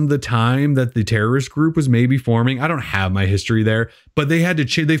around the time that the terrorist group was maybe forming. I don't have my history there, but they had to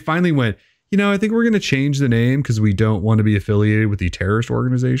change. They finally went, I think we're going to change the name because we don't want to be affiliated with the terrorist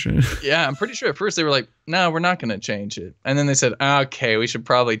organization. Yeah, I'm pretty sure at first they were like, no, we're not going to change it. And then they said, okay, we should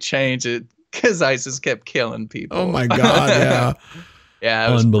probably change it because ISIS kept killing people. Oh my God, yeah. Yeah,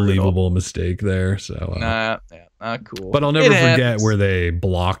 it was unbelievable brutal. mistake there. So not cool. But I'll never forget where they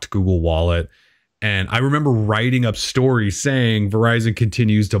blocked Google Wallet. And I remember writing up stories saying Verizon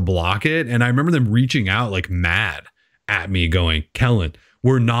continues to block it. And I remember them reaching out like mad at me going, Kellen,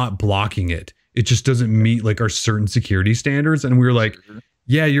 we're not blocking it. It just doesn't meet like our certain security standards. And we were like,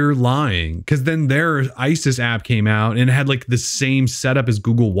 yeah, you're lying. Because then their ISIS app came out and it had like the same setup as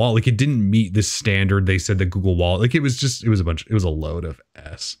Google Wallet. Like it didn't meet the standard they said that Google Wallet. Like it was a load of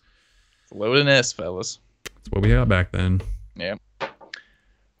S. It's a load of S, fellas. That's what we had back then. Yeah.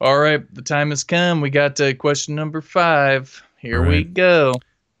 All right, the time has come. We got question number 5. Here we go.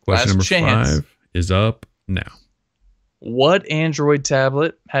 Question number 5 is up now. What Android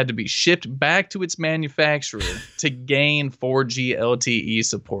tablet had to be shipped back to its manufacturer to gain 4G LTE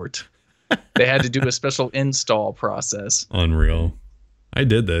support? They had to do a special install process. Unreal. I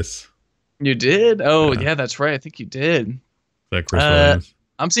did this. You did? Oh, yeah, that's right. I think you did. Is that Chris Williams?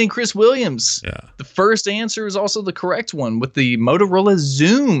 I'm seeing Chris Williams. Yeah. The first answer is also the correct one with the Motorola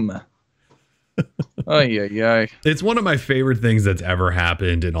Zoom. Oh, yeah. It's one of my favorite things that's ever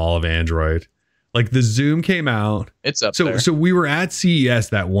happened in all of Android. Like the Zoom came out. It's up there. So we were at CES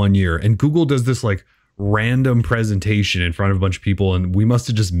that one year and Google does this like random presentation in front of a bunch of people. And we must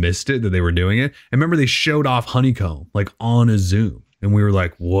have just missed it that they were doing it. And remember they showed off Honeycomb like on a Zoom. And we were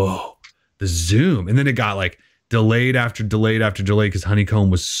like, whoa, the Zoom. And then it got like delayed after delayed after delay because Honeycomb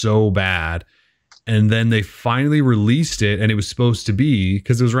was so bad. And then they finally released it and it was supposed to be,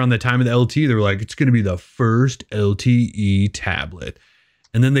 because it was around the time of the LTE, they were like, it's going to be the first LTE tablet.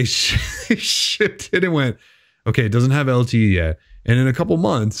 And then they shipped it and went, okay, it doesn't have LTE yet. And in a couple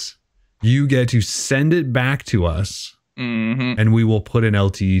months, you get to send it back to us and we will put an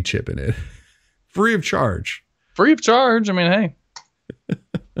LTE chip in it. Free of charge. Free of charge? I mean, hey,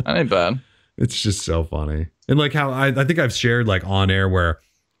 that ain't bad. It's just so funny. And like how I think I've shared like on air where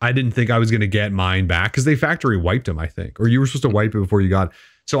I didn't think I was going to get mine back because they factory wiped them, I think, or you were supposed to wipe it before you got.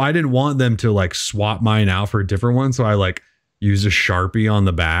 So I didn't want them to like swap mine out for a different one. So I like used a Sharpie on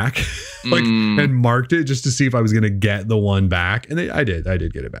the back like and marked it just to see if I was going to get the one back. And I did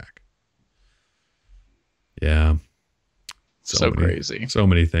get it back. Yeah. So crazy. So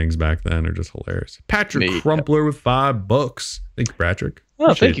many things back then are just hilarious. Patrick Crumpler with $5. Thank you, Patrick.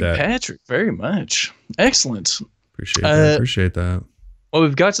 Oh, thank you, Patrick, very much. Excellent. Appreciate that. Well,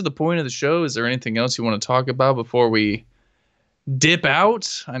 we've got to the point of the show. Is there anything else you want to talk about before we dip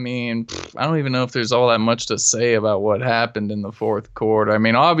out? I mean, I don't even know if there's all that much to say about what happened in the fourth quarter. I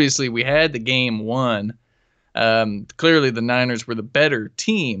mean, obviously, we had the game won. Clearly, the Niners were the better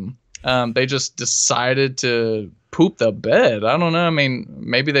team. They just decided to poop the bed. I don't know. I mean,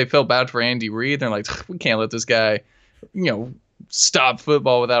 maybe they felt bad for Andy Reid. They're like, we can't let this guy, stop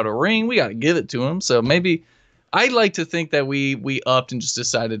football without a ring. We got to give it to him. So maybe I'd like to think that we upped and just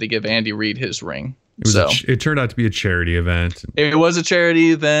decided to give Andy Reid his ring. It turned out to be a charity event. It was a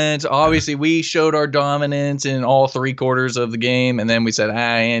charity event. Obviously, we showed our dominance in all 3 quarters of the game, and then we said,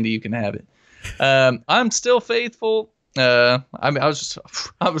 Andy, you can have it. I'm still faithful. I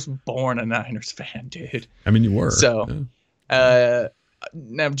was born a Niners fan, dude. I mean, you were. So,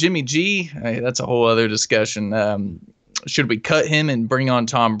 now Jimmy G, that's a whole other discussion. Should we cut him and bring on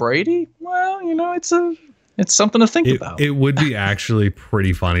Tom Brady? Well, it's something to think about. It would be actually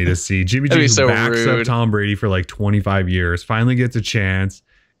pretty funny to see Jimmy G, who backs up Tom Brady for like 25 years, finally gets a chance,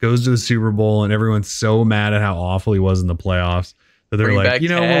 goes to the Super Bowl, and everyone's so mad at how awful he was in the playoffs that they're like, what,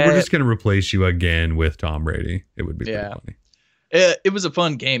 we're just going to replace you again with Tom Brady. It would be pretty funny. It was a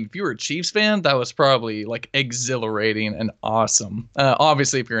fun game. If you were a Chiefs fan, that was probably like exhilarating and awesome.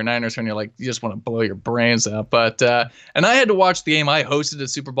 Obviously, if you're a Niners fan, you're like, you just want to blow your brains out. But and I had to watch the game. I hosted a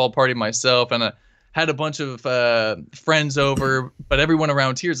Super Bowl party myself and had a bunch of friends over. But everyone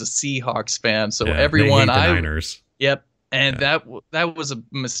around here is a Seahawks fan, so everyone they hate the Niners. Yep. And that was a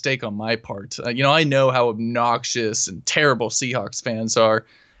mistake on my part. I know how obnoxious and terrible Seahawks fans are.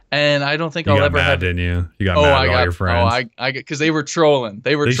 And I don't think I'll ever have. Didn't you? You got mad at all your friends. I because they were trolling.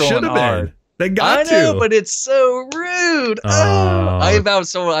 They were trolling hard. They got I know, to. but it's so rude. I about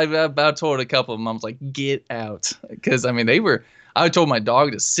told a couple of them, I was like, get out. Because, I mean, I told my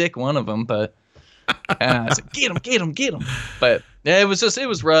dog to sick one of them, but I said, get him. But yeah, it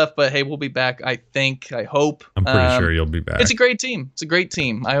was rough, but hey, we'll be back. I hope. I'm pretty sure you'll be back. It's a great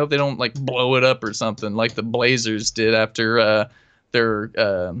team. I hope they don't like blow it up or something like the Blazers did after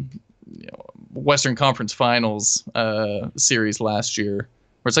their Western Conference Finals series last year.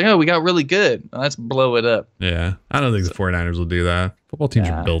 Where it's like, oh, we got really good. Let's blow it up. Yeah. I don't think the 49ers will do that. Football teams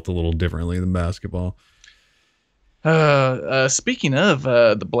are built a little differently than basketball. Speaking of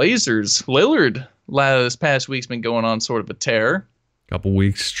the Blazers, Lillard this past week's been going on sort of a tear. Couple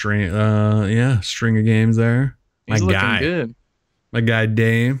weeks string of games there. He's looking good. My guy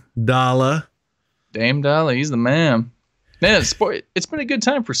Dame Dollar, he's the man. Man, it's been a good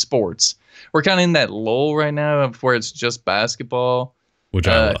time for sports. We're kind of in that lull right now of where it's just basketball. Which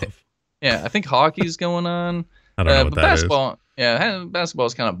I love. I think hockey's going on. I don't know what but that basketball, is. Yeah, basketball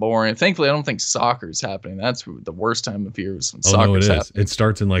is kind of boring. Thankfully, I don't think soccer's happening. That's the worst time of year is when soccer's happening. It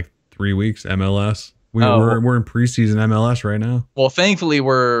starts in like 3 weeks, MLS. We're in preseason MLS right now. Well, thankfully,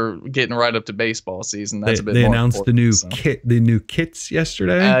 we're getting right up to baseball season. That's a bit. They announced the new kits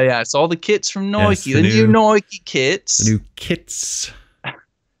yesterday. Yeah, I saw the kits from Nike. Yes, the new Nike kits. The new kits.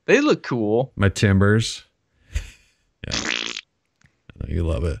 They look cool. My Timbers. Yeah. You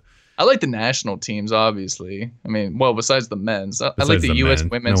love it. I like the national teams, obviously. I mean, well, besides the men's. I like the U.S.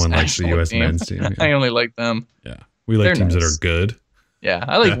 women's no one likes national the U.S. team. men's team. Yeah. I only like them. Yeah. We like teams that are good. Yeah,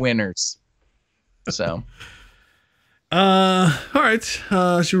 I like winners. So. All right.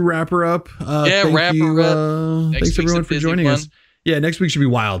 Should we wrap her up? Wrap her up. Thanks everyone for joining us. Yeah, next week should be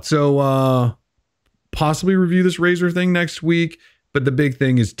wild. So possibly review this Razr thing next week. But the big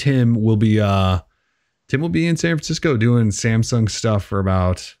thing is Tim will be in San Francisco doing Samsung stuff for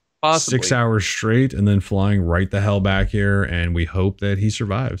about 6 hours straight and then flying right the hell back here. And we hope that he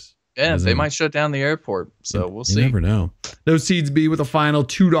survives. Yeah, they might shut down the airport. So we'll see. You never know. Those Seeds be with a final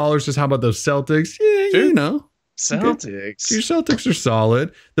 $2. Just how about those Celtics? Yeah, you know. Celtics. Your Celtics are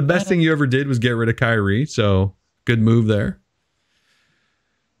solid. The best thing you ever did was get rid of Kyrie. So good move there.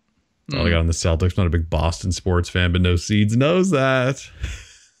 All I got on the Celtics. Not a big Boston sports fan, but No Seeds knows that.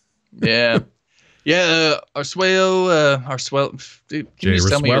 Yeah. Yeah, Arsuelo, dude, can you just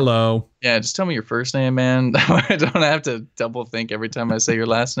tell me just tell me your first name, man. I don't have to double think every time I say your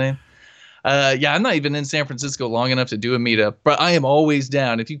last name. I'm not even in San Francisco long enough to do a meetup, but I am always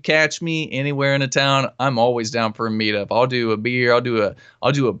down. If you catch me anywhere in a town, I'm always down for a meetup. I'll do a beer, I'll do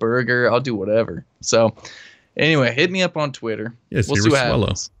a burger, I'll do whatever. So anyway, hit me up on Twitter. Yes, we'll see what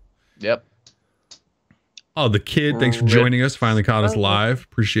happens. Yep. Oh, the kid, thanks for joining us. Finally caught us live.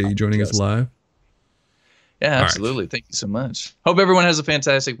 Appreciate you joining us live. Yeah, absolutely. Thank you so much. Hope everyone has a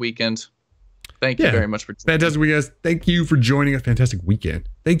fantastic weekend. Thank you very much for fantastic weekend. Thank you for joining us. Fantastic weekend.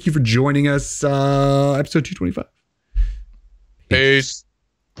 Thank you for joining us. Episode 225. Peace.